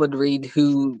acknowledgments. I would read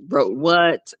who wrote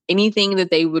what, anything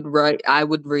that they would write. I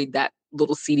would read that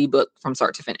little CD book from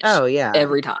start to finish. Oh yeah,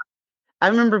 every time. I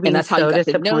remember being that's how you so got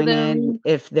to know disappointed them.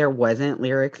 if there wasn't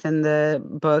lyrics in the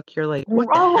book. You're like, what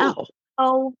the hell?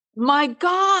 Oh my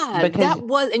God. Because That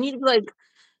was, and you'd be like,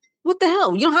 what the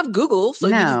hell? You don't have Google, so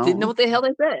you just didn't know no, what the hell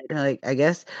they said. like I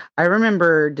guess I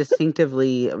remember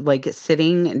distinctively like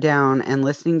sitting down and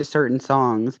listening to certain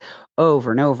songs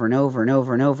over and over and over and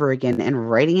over and over again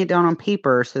and writing it down on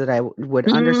paper so that I would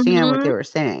understand what they were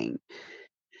saying.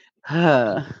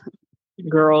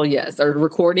 Girl, yes. Or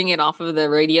recording it off of the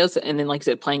radio, and then, like I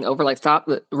said, playing over, like stop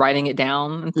writing it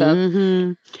down and stuff.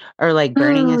 Mm-hmm. Or like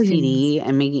burning a CD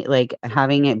and making like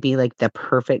having it be like the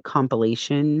perfect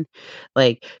compilation,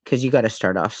 like because you got to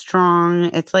start off strong.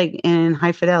 It's like in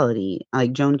High Fidelity,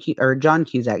 like John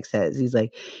Cusack says, he's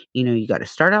like, you got to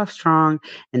start off strong,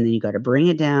 and then you got to bring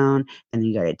it down, and then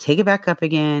you got to take it back up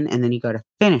again, and then you got to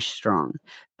finish strong.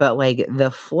 But like the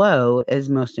flow is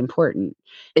most important.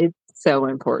 It's so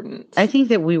important. I think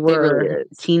that we were really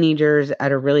teenagers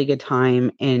at a really good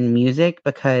time in music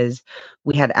because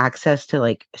we had access to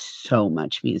like so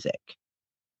much music.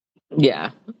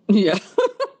 Yeah. Yeah.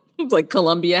 It's like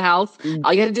Columbia House.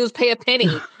 All you got to do is pay a penny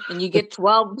and you get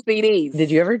 12 CDs.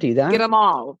 Did you ever do that? Get them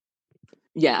all.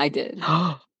 Yeah, I did.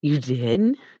 You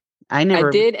did? I never.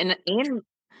 I did. And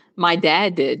my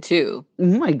dad did too. Oh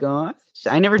my gosh.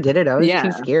 I never did it. I was too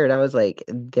Yeah. scared. I was like,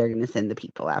 they're gonna send the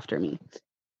people after me.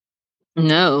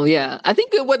 No, yeah. I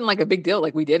think it wasn't like a big deal.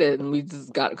 Like we did it and we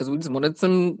just got because we just wanted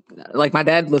some like my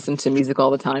dad listened to music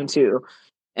all the time too.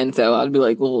 And so I'd be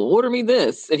like, well, order me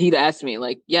this. And he'd ask me,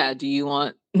 like, yeah, do you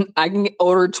want I can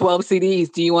order 12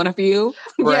 CDs. Do you want a few?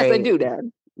 Yes, I Right. do,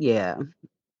 Dad. Yeah.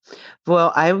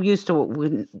 Well, I used to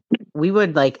when we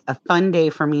would like a fun day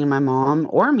for me and my mom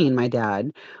or me and my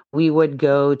dad, we would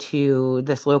go to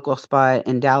this local spot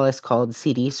in Dallas called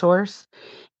CD Source.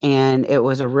 And it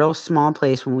was a real small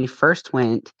place when we first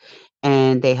went,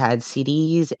 and they had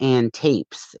CDs and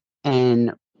tapes.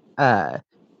 And uh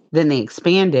then they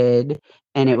expanded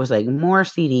and it was like more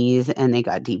CDs and they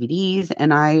got DVDs.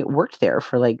 And I worked there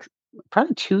for like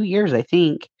probably 2 years, I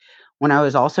think, when I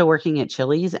was also working at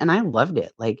Chili's, and I loved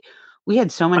it. Like we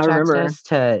had so I much remember. access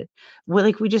to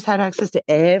we just had access to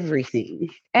everything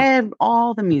and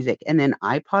all the music. And then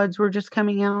iPods were just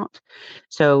coming out.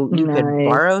 So you could Nice.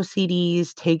 borrow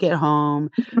CDs, take it home,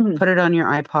 put it on your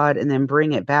iPod, and then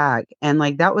bring it back. And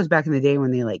like that was back in the day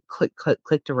when they like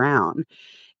clicked around.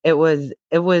 It was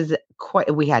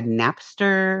quite we had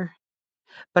Napster,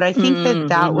 but I think that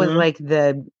that was Mm-hmm. like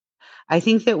I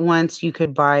think that once you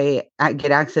could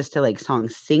get access to like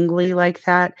songs singly like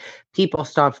that, people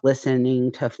stopped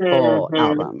listening to full Mm-hmm.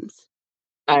 albums.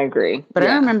 I agree. But I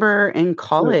Yeah. remember in Mm.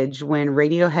 college when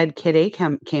Radiohead Kid A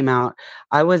came out,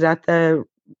 I was at the,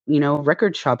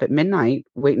 record shop at midnight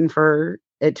waiting for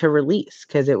it to release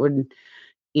because it would,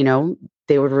 you know,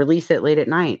 they would release it late at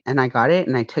night. And I got it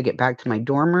and I took it back to my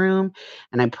dorm room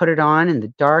and I put it on in the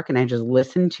dark and I just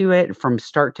listened to it from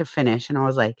start to finish. And I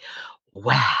was like,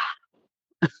 wow.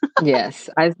 Yes.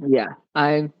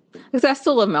 I because I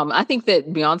still love them album. I think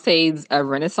that Beyonce's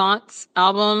Renaissance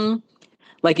album,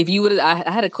 like if you would I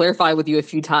had to clarify with you a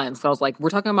few times. So I was like, we're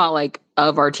talking about like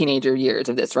of our teenager years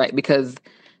of this, right? Because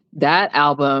that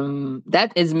album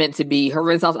that is meant to be her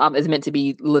Renaissance album is meant to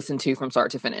be listened to from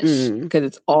start to finish Mm,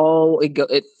 because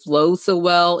it flows so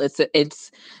well.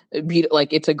 It's beautiful,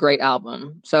 like it's a great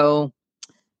album. So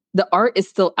the art is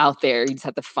still out there. You just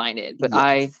have to find it. But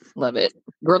I yes. love it.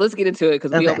 Girl, let's get into it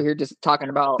because we over Okay. here just talking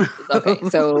about okay.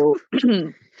 So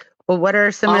Well, what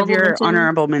are some of honorable your mentions.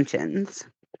 honorable mentions?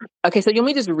 Okay, so you want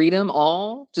me to just read them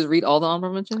all? Just read all the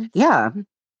honorable mentions? Yeah.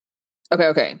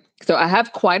 Okay. So I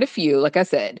have quite a few, like I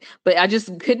said, but I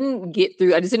just couldn't get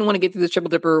through. I just didn't want to get through the Triple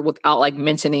Dipper without like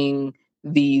mentioning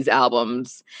these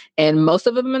albums. And most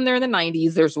of them in there in the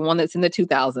 90s. There's one that's in the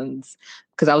 2000s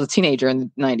because I was a teenager in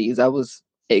the 90s. I was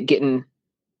getting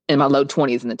in my low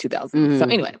 20s in the 2000s. So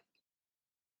Mm-hmm. anyway,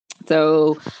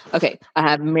 okay, I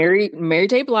have Mary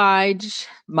J. Blige,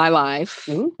 My Life.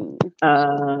 Ooh.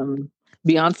 Um,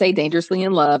 Beyonce, Dangerously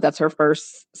in Love. That's her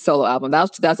first solo album.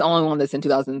 That's the only one that's in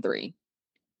 2003.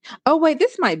 Oh wait,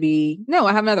 this might be no.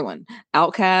 I have another one.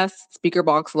 Outcast, Speaker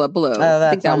Box, Love Below. Oh, I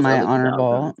think that's that on was my early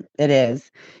honorable. 2000s. It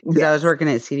is because I was Yes, working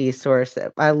at CD Source.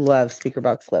 I love Speaker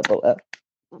Box Level Up.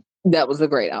 that was a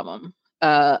great album.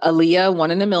 Aaliyah,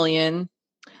 One in a Million.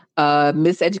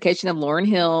 Miseducation of Lauryn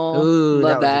Hill. Ooh, that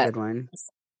Love was a that. good one.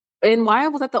 And why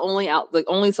was that the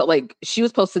only so like she was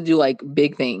supposed to do like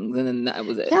big things and then that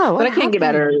was it. Yeah, But what I can't get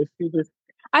better. happened?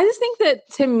 I just think that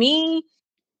to me,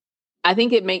 I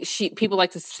think it makes people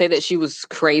like to say that she was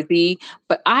crazy,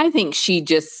 but I think she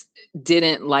just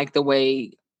didn't like the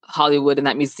way Hollywood and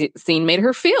that music scene made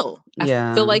her feel. I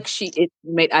feel Yeah, like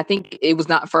I think it was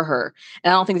not for her.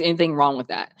 And I don't think there's anything wrong with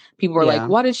that. People were like, yeah.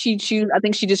 why did she choose? I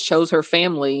think she just chose her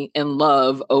family and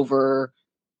love over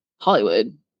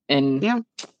Hollywood. And Yeah.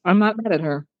 I'm not mad at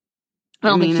her. I I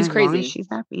don't think mean, she's as long as crazy. she's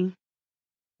happy. I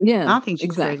Yeah, don't think she's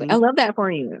exactly. I crazy. love that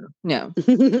for you. No.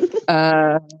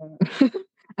 Uh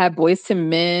I have Boys to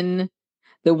Men.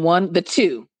 The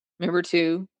two. Remember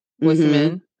two? Boys to Mm-hmm.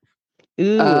 Men.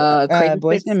 Ooh, Crazy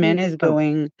Boys and Men Sexy. is Oh.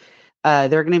 going.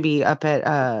 They're gonna be up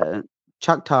at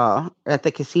Choctaw at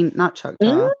the casino. Not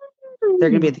Choctaw. They're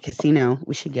gonna be at Mm. the casino.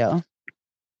 We should go.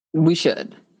 We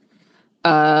should.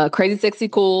 Crazy Sexy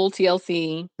Cool,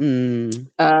 TLC. Mm.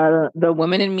 The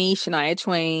Woman in Me, Shania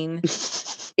Twain.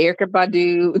 Erica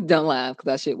Badu, don't laugh because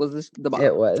that shit was the It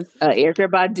bomb. was. Erica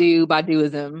Badu,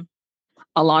 Baduism.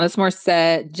 Alanis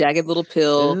Morissette, Jagged Little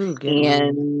Pill, Ooh, good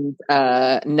one.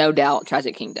 and No Doubt,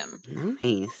 Tragic Kingdom.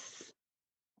 Nice.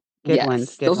 Good ones.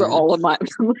 Yes, Good those are all ones. of my.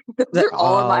 Those are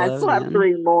all of my. All I of still have them.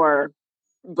 three more,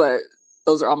 but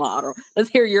those are all my honorable. Let's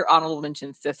hear your honorable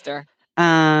mentions, sister.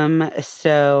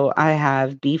 So I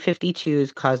have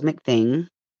B-52's Cosmic Thing.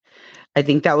 I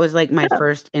think that was like my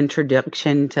first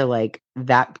introduction to like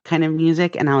that kind of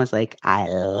music, and I was like, I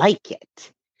like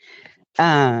it.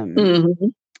 Um, Mm-hmm.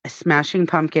 Smashing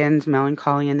Pumpkins,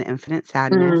 Melancholy and the Infinite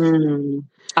Sadness.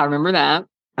 I remember that.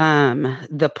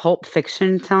 The Pulp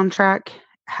Fiction soundtrack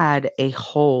had a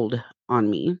hold on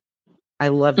me. I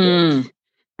loved it, Mm.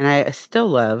 and I still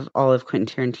love all of Quentin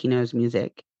Tarantino's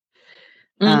music.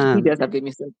 He Um, does have good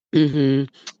music. mhm,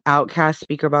 Outkast,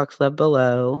 Speakerboxxx, Love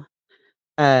Below,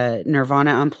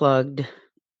 Nirvana Unplugged.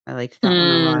 I liked that one a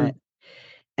Mm. lot.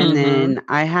 And Mm-hmm. then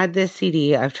I had this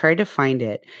CD, I've tried to find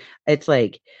it. It's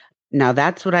like, now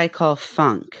that's what I call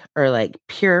funk or like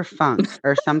pure funk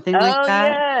or something like Oh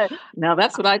that. yeah. Now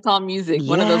that's what I call music.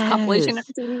 One of those compilation Yes.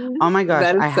 CDs. Oh my gosh,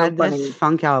 That is I so had this funny.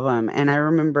 funk album and I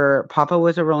remember Papa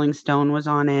Was a Rolling Stone was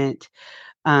on it.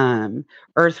 Um,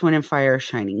 Earth, Wind and Fire,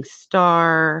 Shining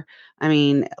Star. I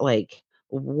mean, like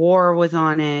War was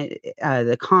on it.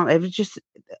 It was just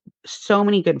so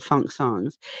many good funk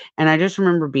songs. And I just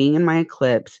remember being in my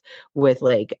Eclipse with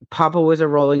like Papa Was a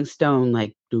Rolling Stone,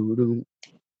 like doo doo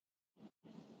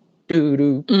doo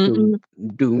doo doo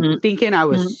Mm-mm, doo, thinking I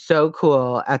was mm-mm. so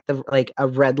cool at the like a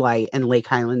red light in Lake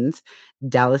Highlands,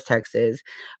 Dallas, Texas.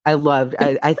 I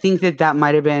think that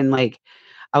might have been like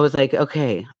I was like,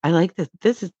 okay, I like this.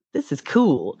 This is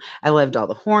cool. I loved all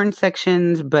the horn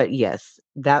sections, but yes,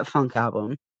 that funk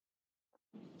album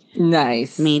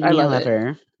Nice. made I me a love it.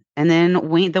 lover. And then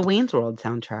the Wayne's World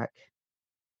soundtrack.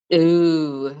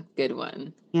 Ooh, good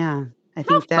one. Yeah, I How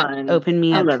think that fun. opened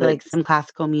me I up love to, it. like, some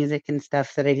classical music and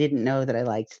stuff that I didn't know that I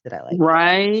liked that I liked.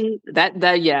 Right?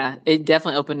 That yeah, it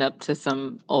definitely opened up to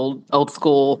some old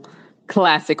school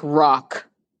classic rock.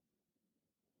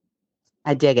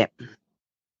 I dig it.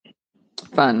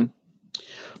 Fun.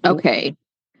 Ooh, Okay.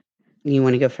 you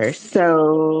wanna go first?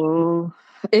 So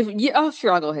if yeah, oh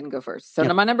sure, I'll go ahead and go first. So now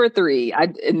Yep. my number three,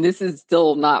 and this is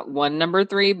still not one number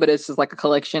three, but it's just like a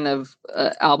collection of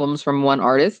albums from one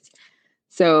artist.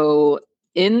 So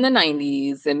in the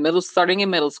 90s and starting in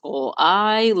middle school,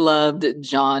 I loved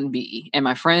John B. And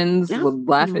my friends No. would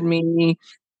laugh at me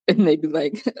and they'd be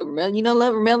like,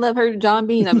 Mel, heard John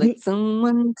B. And I'd be like,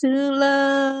 someone to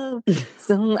love.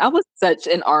 So I was such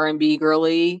an R&B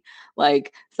girly,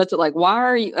 like such a like, why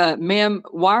are you, ma'am,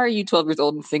 why are you 12 years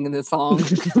old and singing this song?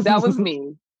 That was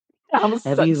me. I was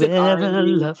Have such you an ever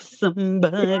R&B loved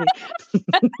somebody?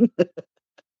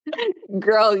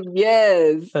 girl.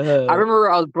 Yes. I Uh, remember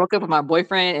I was broke up with my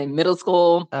boyfriend in middle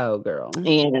school. oh, girl.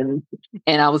 and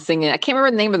and I was singing. I can't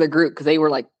remember the name of the group because they were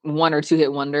like one or two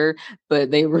hit wonder,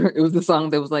 but they were. It was the song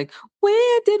that was like,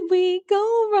 "Where did we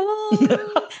go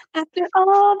wrong after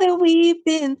all that we've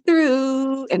been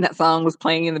through?" And that song was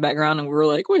playing in the background, and we were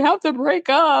like, "We have to break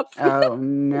up, Oh,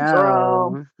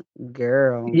 girl." no.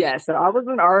 Girl. Yeah, so I was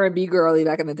an R&B girly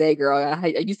back in the day, girl. I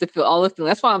used to feel all the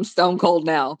feelings. That's why I'm stone cold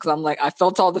now because I'm like I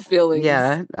felt all the feelings.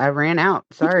 Yeah, I ran out,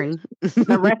 sorry.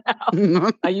 I ran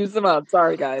out. I used them up.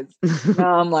 Sorry, guys.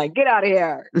 Now I'm like, get out of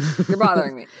here. You're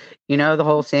bothering me. You know the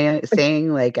whole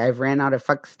saying, like, "I've ran out of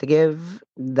fucks to give."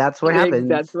 That's what happens.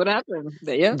 That's what happened.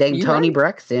 Yep, Dang you're Tony right.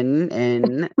 Braxton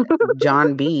and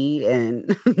John B.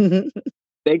 and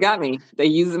They got me. They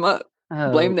used them up.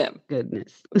 Blame oh, them.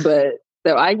 goodness. But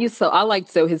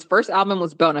so his first album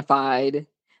was Bonafide.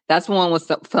 That's the one with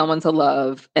Someone to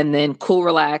Love, and then Cool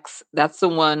Relax. That's the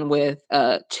one with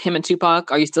him and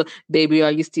Tupac. Are you still, baby?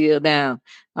 Are you still down?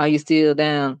 Are you still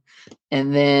down?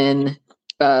 And then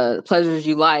Pleasures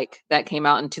You Like that came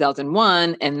out in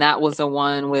 2001, and that was the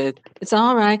one with it's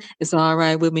all right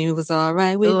with me, it was all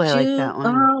right Oh, with I like you. that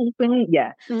one. Oh,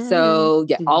 yeah. So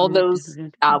yeah, all of those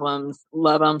albums,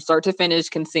 love them, start to finish,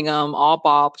 can sing them, all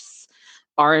bops.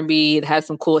 R&B. It had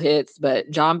some cool hits, but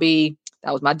John B,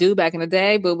 that was my dude back in the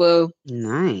day. Boo boo.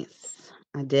 Nice.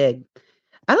 I dig.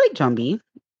 I like John B.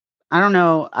 I don't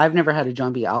know. I've never had a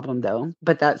John B album though,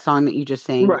 but that song that you just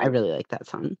sang, I Right. really like that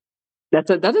song.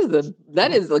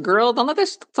 That is the girl. Don't let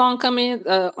this song come in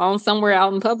on somewhere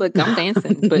out in public. I'm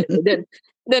dancing, but it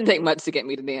didn't take much to get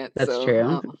me to dance. That's So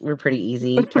true. We're pretty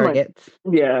easy I'm like, targets.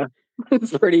 yeah,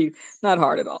 it's pretty not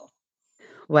hard at all.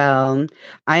 Well,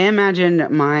 I imagine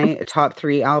my top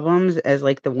 3 albums as,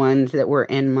 like, the ones that were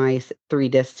in my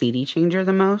 3-disc CD changer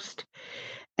the most,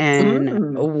 and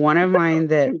Mm. one of mine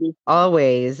that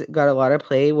always got a lot of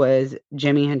play was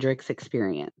Jimi Hendrix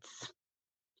Experience.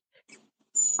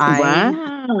 I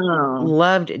Wow.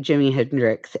 loved Jimi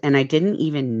Hendrix, and I didn't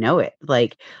even know it.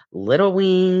 Like Little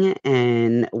Wing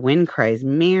and Wind Cries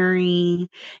Mary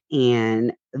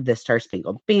and The Star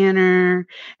Spangled Banner,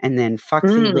 and then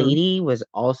Foxy Mm. Lady was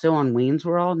also on Wayne's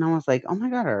World, and I was like, "Oh my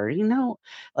god, I already know."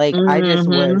 Like I just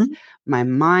was Mm-hmm. my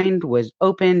mind was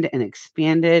opened and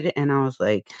expanded, and I was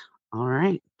like, "All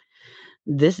right,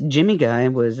 this Jimmy guy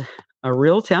was a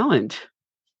real talent."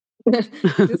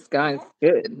 This guy's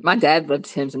good. My dad loved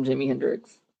him some Jimi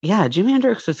Hendrix. Yeah, Jimi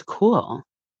Hendrix was cool.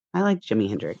 I like Jimi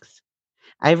Hendrix.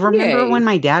 I remember when Yay.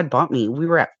 my dad bought me, we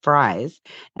were at Fry's,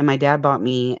 and my dad bought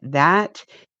me that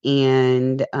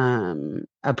and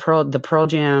the Pearl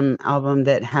Jam album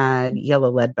that had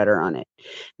Yellow Ledbetter on it.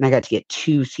 And I got to get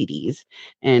 2 CDs,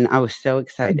 and I was so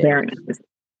excited. Very nice.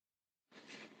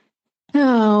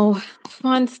 Oh,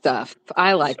 fun stuff.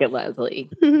 I like it,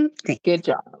 Leslie. Good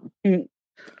job.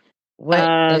 What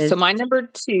So is my number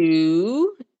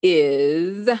 2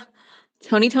 is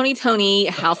Tony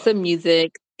House of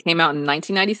Music. Came out in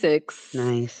 1996.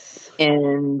 nice?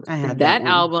 And I had that that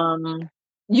one. album,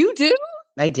 you do?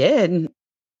 I did.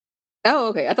 Oh,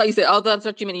 okay. I thought you said, oh, that's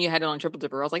what you meant. You had it on Triple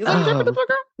Dipper. I was like, is that a Triple Oh, Dipper,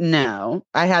 girl? no.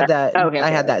 I had that Okay, I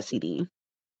okay. had that CD.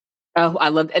 Oh, I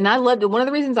loved it. One of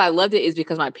the reasons I loved it is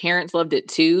because my parents loved it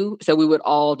too. So we would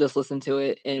all just listen to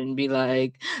it and be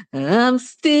like, I'm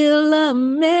still a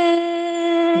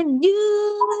man,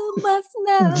 you must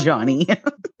know. Johnny.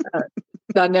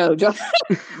 No, Johnny,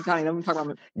 I'm talking about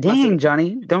my Dang, sister.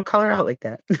 Johnny. Don't call her out like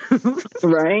that.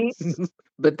 Right?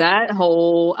 But that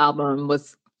whole album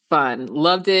was fun.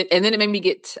 Loved it. And then it made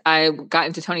me I got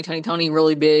into Tony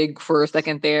really big for a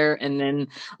second there. And then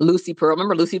Lucy Pearl.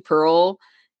 Remember Lucy Pearl?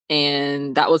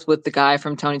 And that was with the guy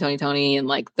from Tony and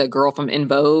like the girl from In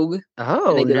Vogue. And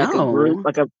Oh, they did like a group,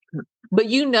 no. but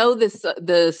you know this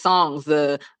the songs,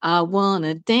 the I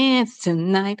wanna dance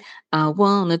tonight, I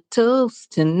wanna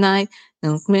toast tonight,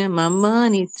 and spend my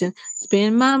money,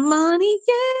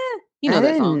 yeah. You I know that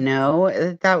didn't song.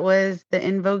 know that was the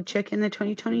In Vogue chick and the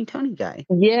 2020 guy.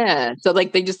 Yeah. So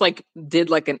like they just like did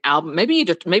like an album, maybe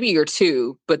you're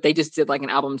 2, but they just did like an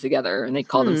album together and they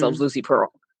called themselves Lucy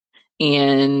Pearl.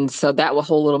 And so that was a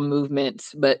whole little movement.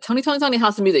 But Tony House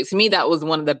of Music, to me, that was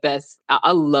one of the best.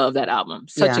 I love that album.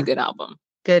 Such a Yeah. good album.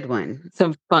 Good one.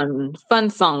 Some fun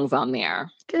songs on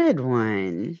there. Good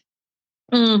one.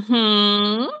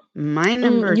 Mm-hmm. My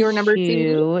number Your number 2?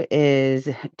 2 is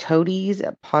Toadie's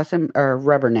Possum or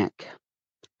Rubberneck.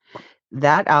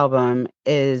 That album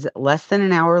is less than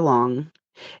an hour long,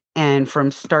 and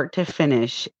from start to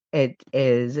finish, it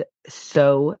is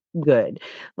so good.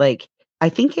 Like, I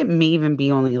think it may even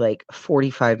be only like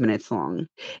 45 minutes long.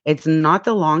 It's not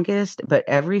the longest, but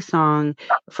every song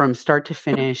from start to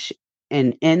finish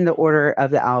and in the order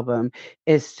of the album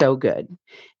is so good.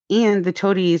 And the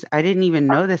Toadies, I didn't even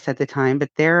know this at the time, but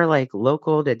they're like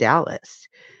local to Dallas.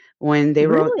 When they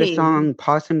wrote the Really? song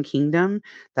Possum Kingdom,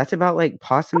 that's about like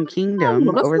Possum Oh, Kingdom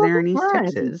that's over not there in East fun.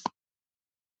 Texas.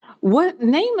 What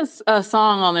name is a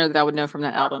song on there that I would know from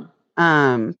that album?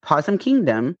 Possum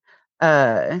Kingdom.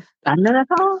 Uh I know that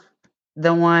song.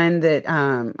 the one that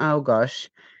oh gosh.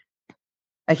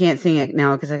 I can't sing it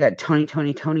now because I got Tony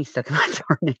stuck in my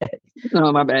tornado.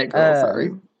 Oh, my bad, girl.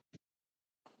 Sorry.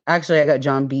 Actually, I got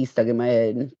John B stuck in my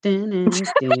head. All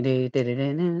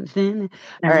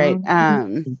right.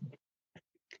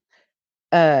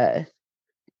 Uh,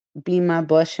 Be My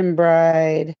Blushing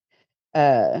Bride.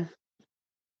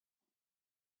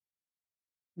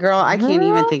 Girl, I can't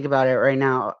even think about it right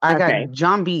now. I Okay. got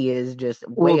John B is just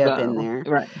We'll way up in go. there.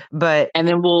 Right. But And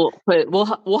then we'll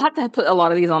have to put a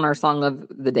lot of these on our song of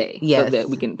the day so yes,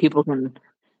 that people can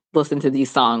listen to these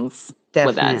songs with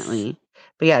us. definitely.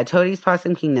 But yeah, Toadie's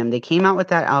Possum Kingdom. They came out with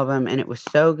that album and it was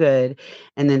so good.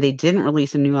 And then they didn't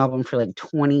release a new album for like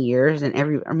 20 years and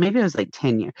or maybe it was like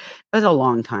 10 years. It was a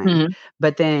long time. Mhm.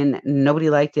 But then nobody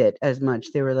liked it as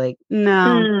much. They were like,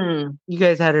 no, you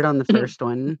guys had it on the first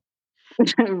one.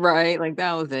 Right, like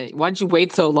that was it. Why'd you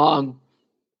wait so long?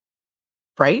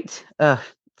 Right?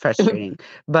 Frustrating.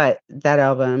 But that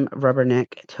album,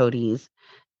 Rubberneck Toadies,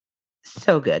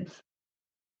 so good.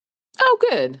 Oh,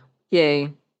 good.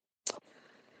 Yay.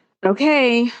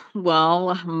 Okay.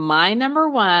 Well, my number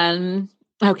 1.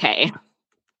 Okay.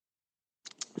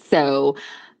 So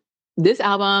this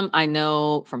album, I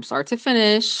know from start to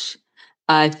finish.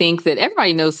 I think that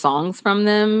everybody knows songs from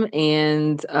them,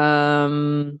 and I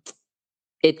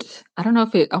don't know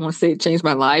if I want to say it changed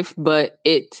my life, but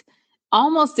it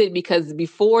almost did, because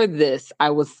before this,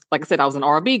 I was, like I said, I was an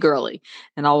R&B girly,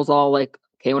 and I was all like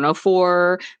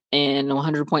K104 and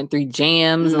 100.3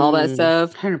 jams and all that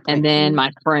stuff. 100.3. And then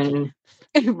my friend,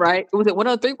 right? Was it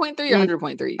 103.3 or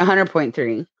 100.3?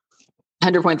 100.3.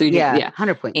 100.3 jams, yeah.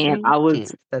 100.3. And I was,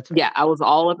 jams. That's right. yeah, I was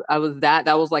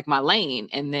that was like my lane.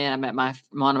 And then I met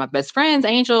one of my best friends,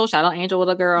 Angel. Shout out Angel,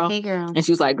 little girl. Hey, girl. And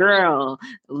she was like, girl,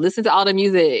 listen to all the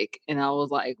music. And I was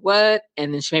like, what?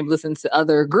 And then she made me listen to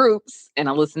other groups. And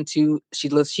I listened to, she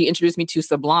introduced me to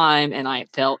Sublime, and I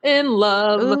fell in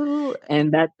love. Ooh,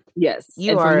 and that, yes.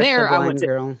 you and are from a there, Sublime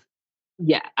girl.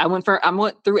 Yeah, I went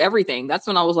through everything. That's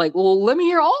when I was like, well, let me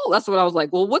hear all. That's when I was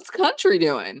like, well, what's country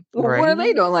doing? Well, Right? what are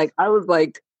they doing? Like, I was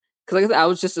like, because like I said, I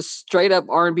was just a straight up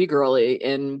R&B girly,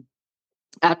 and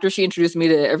after she introduced me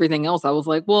to everything else, I was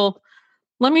like, well,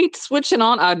 let me switch it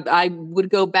on. I would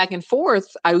go back and forth.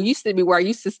 I used to be where I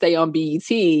used to stay on BET.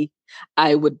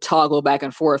 I would toggle back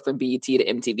and forth from BET to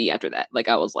MTV after that. Like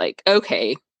I was like,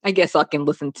 okay, I guess I can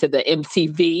listen to the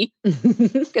MTV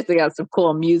because they got some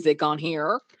cool music on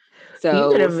here. You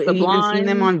could So have even seen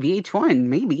them Sublime. on VH1,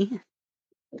 maybe.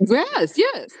 Yes,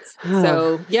 yes.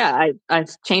 So yeah, I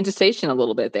changed the station a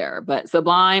little bit there. But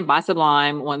Sublime by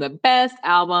Sublime, one of the best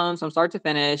albums from start to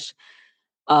finish.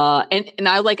 And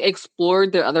I like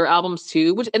explored their other albums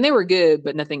too, and they were good,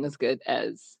 but nothing as good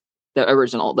as the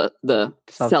original, the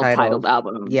self-titled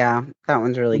album. Yeah, that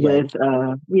one's really with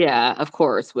good. Yeah, of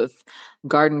course, with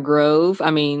Garden Grove.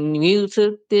 I mean, you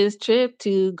took this trip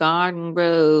to Garden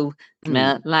Grove,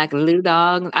 smelled like a little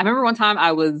dog. I remember one time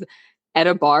I was at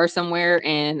a bar somewhere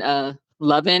and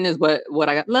Lovin' is what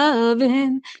I got.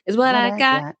 Lovin' is what I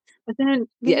got. But then,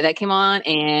 yeah, that came on,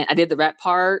 and I did the rap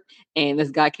part, and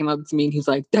this guy came up to me, and he was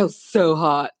like, "That was so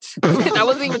hot." And I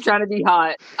wasn't even trying to be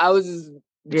hot. I was just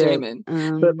jamming,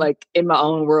 but like in my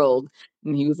own world.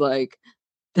 And he was like,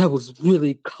 "That was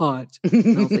really hot."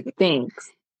 And I was like,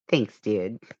 "Thanks, thanks,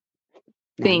 dude.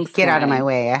 No, thanks, get out of my man."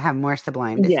 way. I have more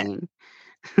Sublime to Yeah, sing.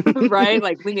 right.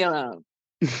 Like, leave me alone.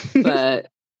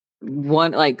 But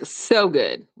one, like, so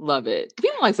good, love it. If you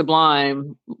don't like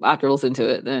Sublime after listening to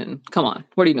it, then come on,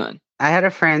 what are you doing? I had a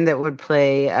friend that would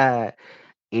play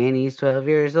Annie's 12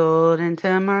 years old and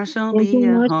to Marshall be a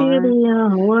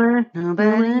whore.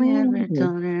 Nobody ever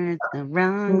told her it's the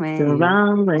wrong way.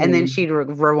 And then she'd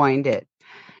rewind it.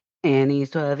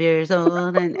 Annie's 12 years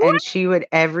old, and she would,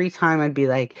 every time I'd be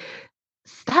like,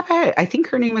 stop it. I think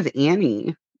her name was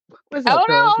Annie. What was Oh that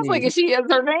no, girl's I was like, name?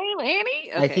 is her name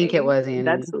Annie? I think it Okay, was Annie.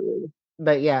 that's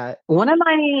But yeah. one of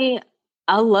my.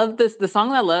 I love this. The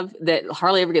song I love that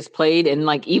hardly ever gets played, and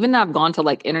like even I've gone to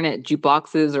like internet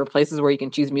jukeboxes or places where you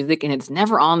can choose music, and it's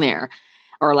never on there,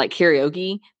 or like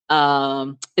karaoke.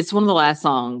 It's one of the last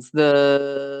songs.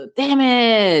 The damn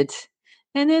it,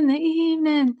 and in the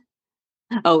evening.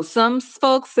 Oh, some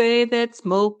folks say that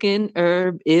smoking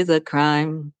herb is a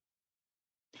crime.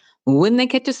 When they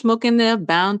catch you smoking, they're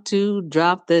bound to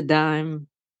drop the dime.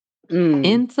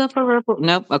 Insufferable.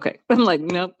 Nope. Okay. I'm like,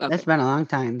 nope. Okay. That's been a long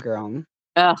time, girl.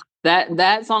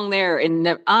 That song there,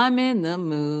 and I'm in the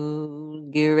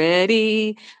mood. Get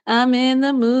ready. I'm in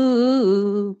the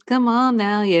mood. Come on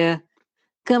now, yeah.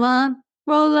 Come on,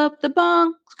 roll up the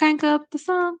bong, crank up the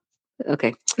song.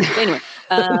 Okay. So anyway,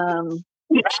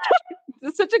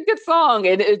 it's such a good song,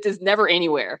 and it's just never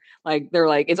anywhere. Like they're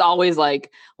like, it's always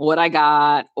like What I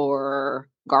Got or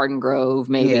Garden Grove,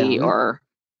 maybe, or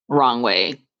Wrong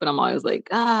Way. But I'm always like,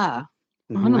 I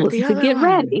want to listen to Get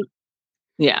Ready.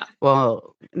 Yeah.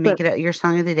 Well, make it your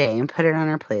song of the day and put it on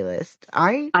our playlist.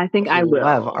 I think I will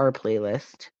love our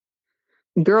playlist.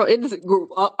 Girl,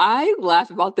 I laugh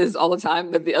about this all the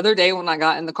time. But the other day when I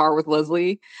got in the car with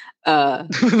Leslie,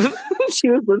 she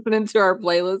was listening to our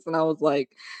playlist, and I was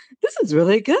like, "This is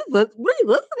really good. What are you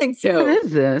listening to? What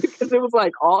is this?" Because it was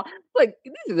like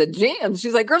these are the jams.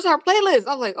 She's like, "Girls, our playlist."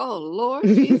 I was like, "Oh Lord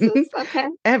Jesus, okay."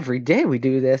 Every day we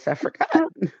do this. I forgot.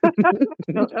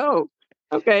 Oh,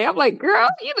 okay. I'm like, girl,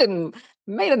 you done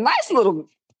made a nice little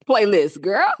playlist,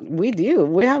 girl. We do.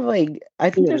 We have I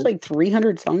think there's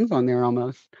 300 songs on there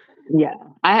almost. Yeah,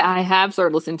 I have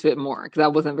started listening to it more because I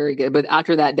wasn't very good. But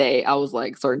after that day, I was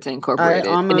like starting to incorporate it,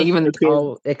 and even the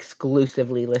kids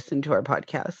exclusively listen to our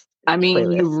podcast. I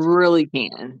mean, you really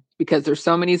can because there's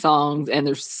so many songs and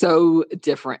they're so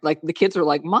different. Like the kids are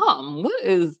like, "Mom,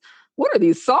 what are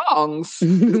these songs?"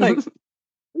 Like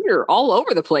you're all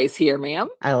over the place here, ma'am.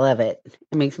 I love it.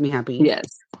 It makes me happy.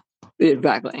 Yes,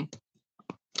 exactly.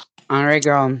 All right,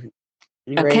 girl.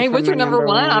 Okay, what's your number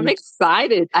one? I'm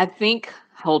excited. I think.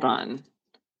 Hold on.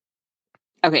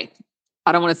 Okay,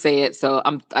 I don't want to say it, so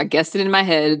I guessed it in my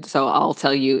head. So I'll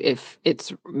tell you if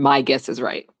it's my guess is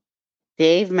right.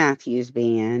 Dave Matthews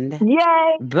Band.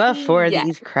 Yay! Before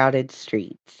These Crowded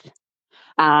Streets.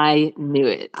 I knew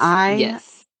it.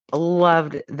 Yes.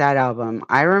 Loved that album.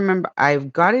 I remember I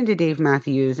got into Dave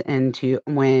Matthews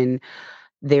when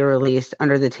they released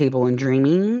Under the Table and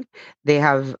Dreaming. They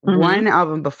have one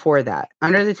album before that.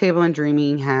 Under the Table and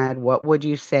Dreaming had What Would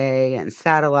You Say and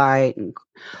Satellite, and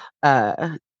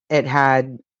it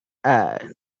had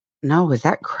no, was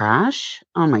that Crash?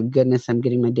 Oh my goodness, I'm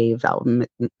getting my Dave album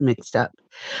mixed up.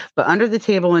 But Under the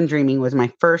Table and Dreaming was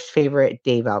my first favorite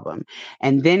Dave album.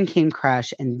 And then came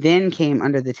Crash, and then came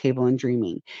Under the Table and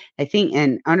Dreaming. I think,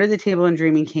 and Under the Table and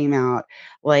Dreaming came out,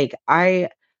 I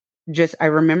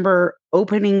remember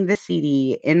opening the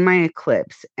CD in my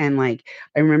Eclipse, and like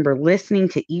I remember listening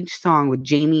to each song with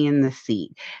Jamie in the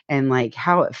seat, and like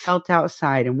how it felt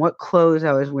outside and what clothes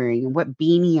I was wearing and what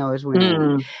beanie I was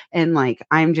wearing, Mm. and like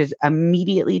I'm just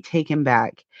immediately taken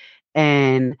back.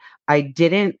 And I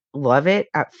didn't love it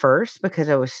at first because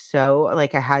I was so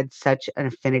like I had such an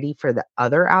affinity for the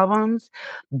other albums,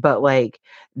 but like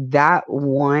that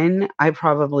one I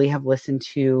probably have listened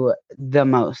to the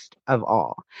most of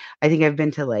all. I think I've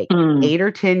been to like Mm. 8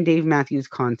 or 10 Dave Matthews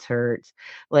concerts.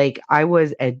 Like I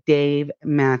was a Dave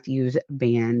Matthews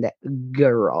Band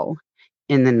girl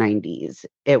in the 90s.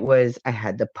 I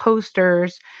had the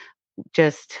posters,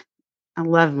 just I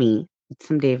love me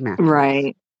some Dave Matthews.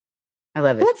 Right. I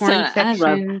love his That's horn I love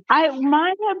section.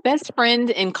 my best friend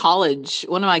in college.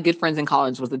 One of my good friends in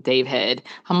college was a Dave head.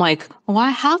 I'm like,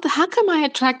 why? How come I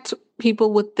attract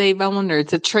people with Dave? I wonder.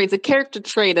 It's a character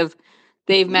trait of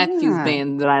Dave Matthews Yeah.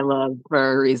 Band that I love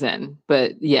for a reason.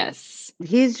 But yes,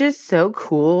 He's just so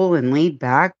cool and laid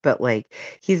back, but like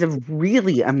he's a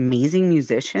really amazing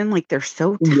musician. Like they're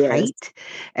so yes, tight.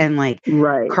 And like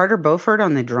right. Carter Beauford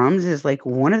on the drums is like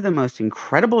one of the most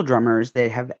incredible drummers that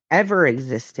have ever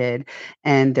existed.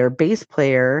 And their bass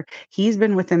player, he's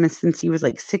been with them since he was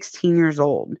like 16 years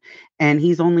old. And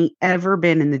he's only ever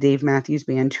been in the Dave Matthews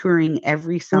Band touring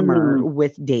every summer Mm,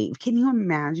 with Dave. Can you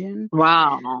imagine?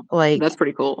 wow, Like that's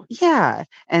pretty cool. yeah,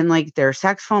 and like their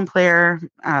saxophone player,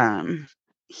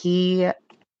 he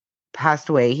passed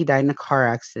away. He died in a car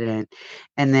accident.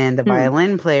 And then the Hmm.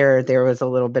 violin player, there was a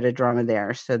little bit of drama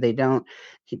there. So they don't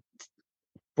he,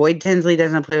 Boyd Tinsley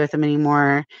doesn't play with them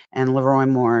anymore, and Leroy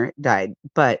Moore died.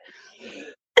 But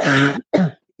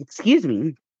excuse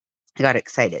me, I got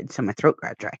excited, so my throat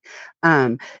got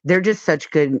dry. They're just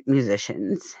such good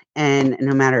musicians, and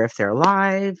no matter if they're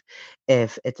live,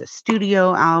 if it's a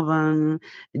studio album,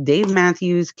 Dave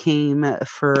Matthews came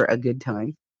for a good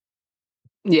time.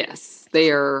 Yes,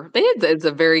 they are. It's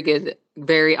a very good,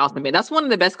 very awesome band. That's one of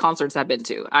the best concerts I've been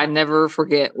to. I never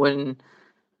forget when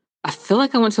I feel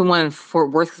like I went to one in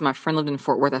Fort Worth because my friend lived in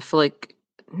Fort Worth. I feel like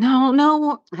It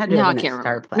had to no, have I been at can't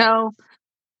remember. Starplex. No,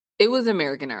 it was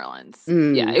American Airlines.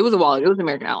 Yeah, Mm. it was a while. It was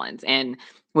American Airlines. And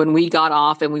when we got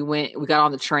off and we got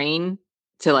on the train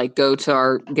to like go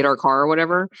to get our car or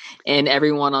whatever, and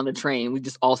everyone on the train, we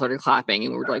just all started clapping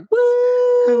and we were like,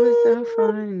 That was so "Woo!"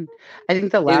 fun. I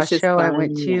think the It was last just show fun.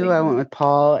 I went with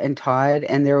Paul and Todd,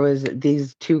 and there was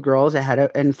these two girls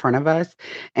in front of us,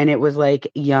 and it was like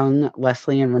young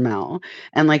Leslie and Ramel.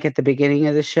 And like at the beginning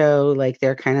of the show, like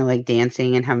they're kind of like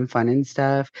dancing and having fun and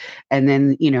stuff. And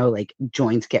then, like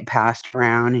joints get passed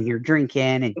around and you're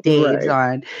drinking and Dave's Right.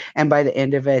 on. And by the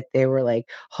end of it, they were like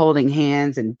holding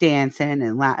hands and dancing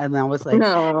and I was like,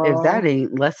 if that No.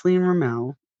 ain't Leslie and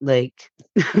Ramel, like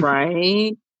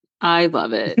Right? I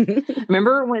love it.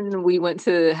 Remember when we went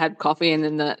to have coffee and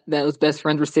then those best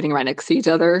friends were sitting right next to each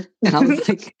other? And I was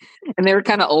like, and they were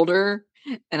kind of older.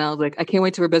 And I was like, I can't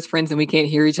wait till we're best friends and we can't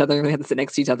hear each other and we have to sit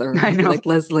next to each other. I I'd be know. like,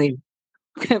 Leslie,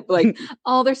 like,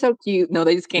 oh, they're so cute. No,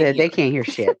 they just can't They hear. can't hear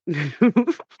shit.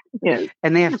 Yeah.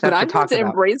 And they have But stuff to I'm going talk to about.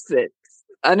 embrace it.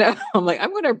 I know. I'm like,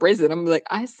 I'm going to embrace it. I'm like,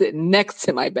 I sit next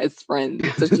to my best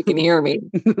friend so she can hear me.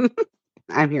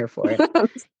 I'm here for it.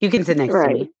 You can sit next to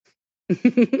Right.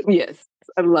 me. Yes.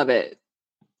 I love it.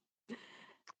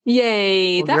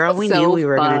 Yay, Well, that girl, was we knew so we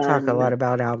were going to talk a lot fun.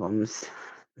 about albums.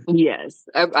 Yes,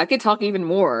 I could talk even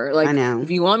more. I Like, know.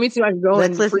 if you want me to, I can go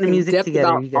Let's in listen to freaking music depth together,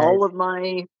 about you guys.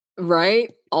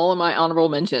 all of my honorable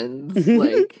mentions.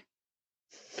 Like,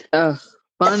 ugh,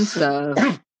 fun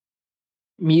stuff.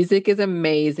 Music is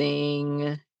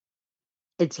amazing.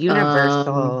 It's Um,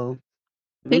 universal.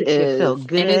 it Makes you feel is, and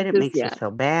good. it's It just makes you yeah.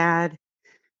 feel bad.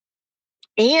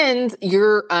 And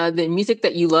your the music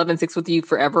that you love and sticks with you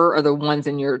forever are the ones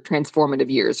in your transformative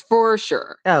years, for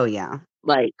sure. Oh, yeah.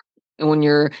 Like, and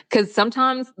when because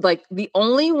sometimes, like, the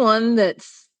only one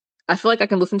that's I feel like I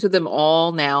can listen to them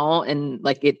all now and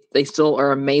like they still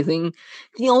are amazing.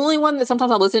 The only one that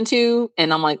sometimes I listen to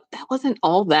and I'm like, that wasn't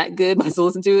all that good, but I still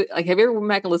listen to it. Like, have you ever went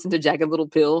back and listened to Jagged Little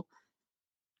Pill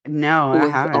No, I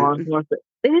with on haven't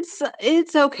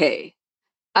it's okay.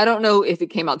 I don't know if it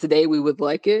came out today, we would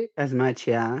like it. as much.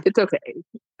 Yeah. It's okay.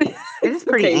 It It's is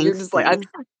pretty okay. You're just like angsty.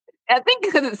 I think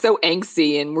because it's so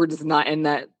angsty and we're just not in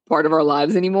that part of our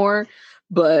lives anymore.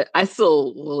 But I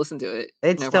still will listen to it.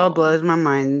 It No still problem. blows my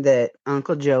mind that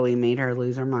Uncle Joey made her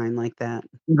lose her mind like that.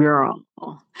 Girl.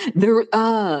 There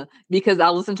because I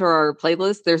listen to our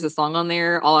playlist, there's a song on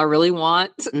there, All I Really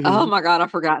Want. Oh Mhm. my god, I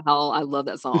forgot how I love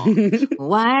that song.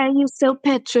 Why are you so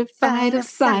petrified Fight of of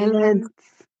silence? silence.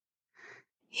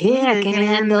 Here I I can can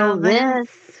handle handle this.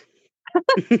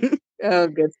 this. Oh,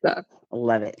 good stuff.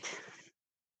 Love it.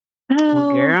 Well,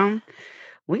 Oh, girl,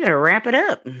 we gotta wrap it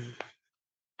up.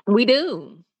 we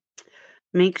do.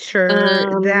 Make sure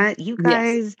that you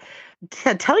Yes. guys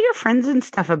tell your friends and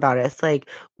stuff about us. Like,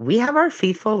 we have our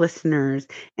faithful listeners,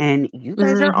 and you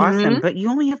guys are awesome, Mm-hmm. but you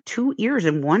only have 2 ears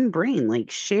and 1 brain.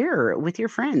 Like, share with your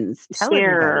friends. Tell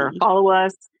Share, everybody. follow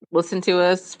us, listen to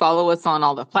us, follow us on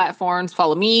all the platforms.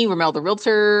 Follow me, Ramel the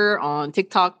Realtor, on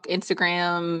TikTok,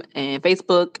 Instagram, and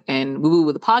Facebook, and Woo Woo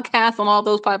with the podcast on all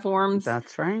those platforms.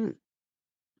 That's right.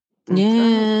 That's right.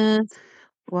 Yes.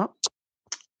 Well,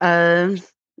 um,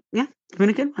 yeah, it's been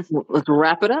a good one. Let's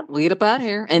wrap it up. We get up out of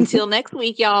here. Until next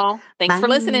week, y'all. Thanks for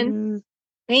listening.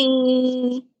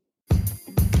 Bye. Bye.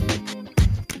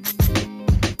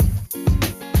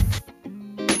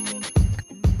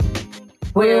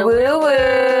 Woo woo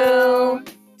woo.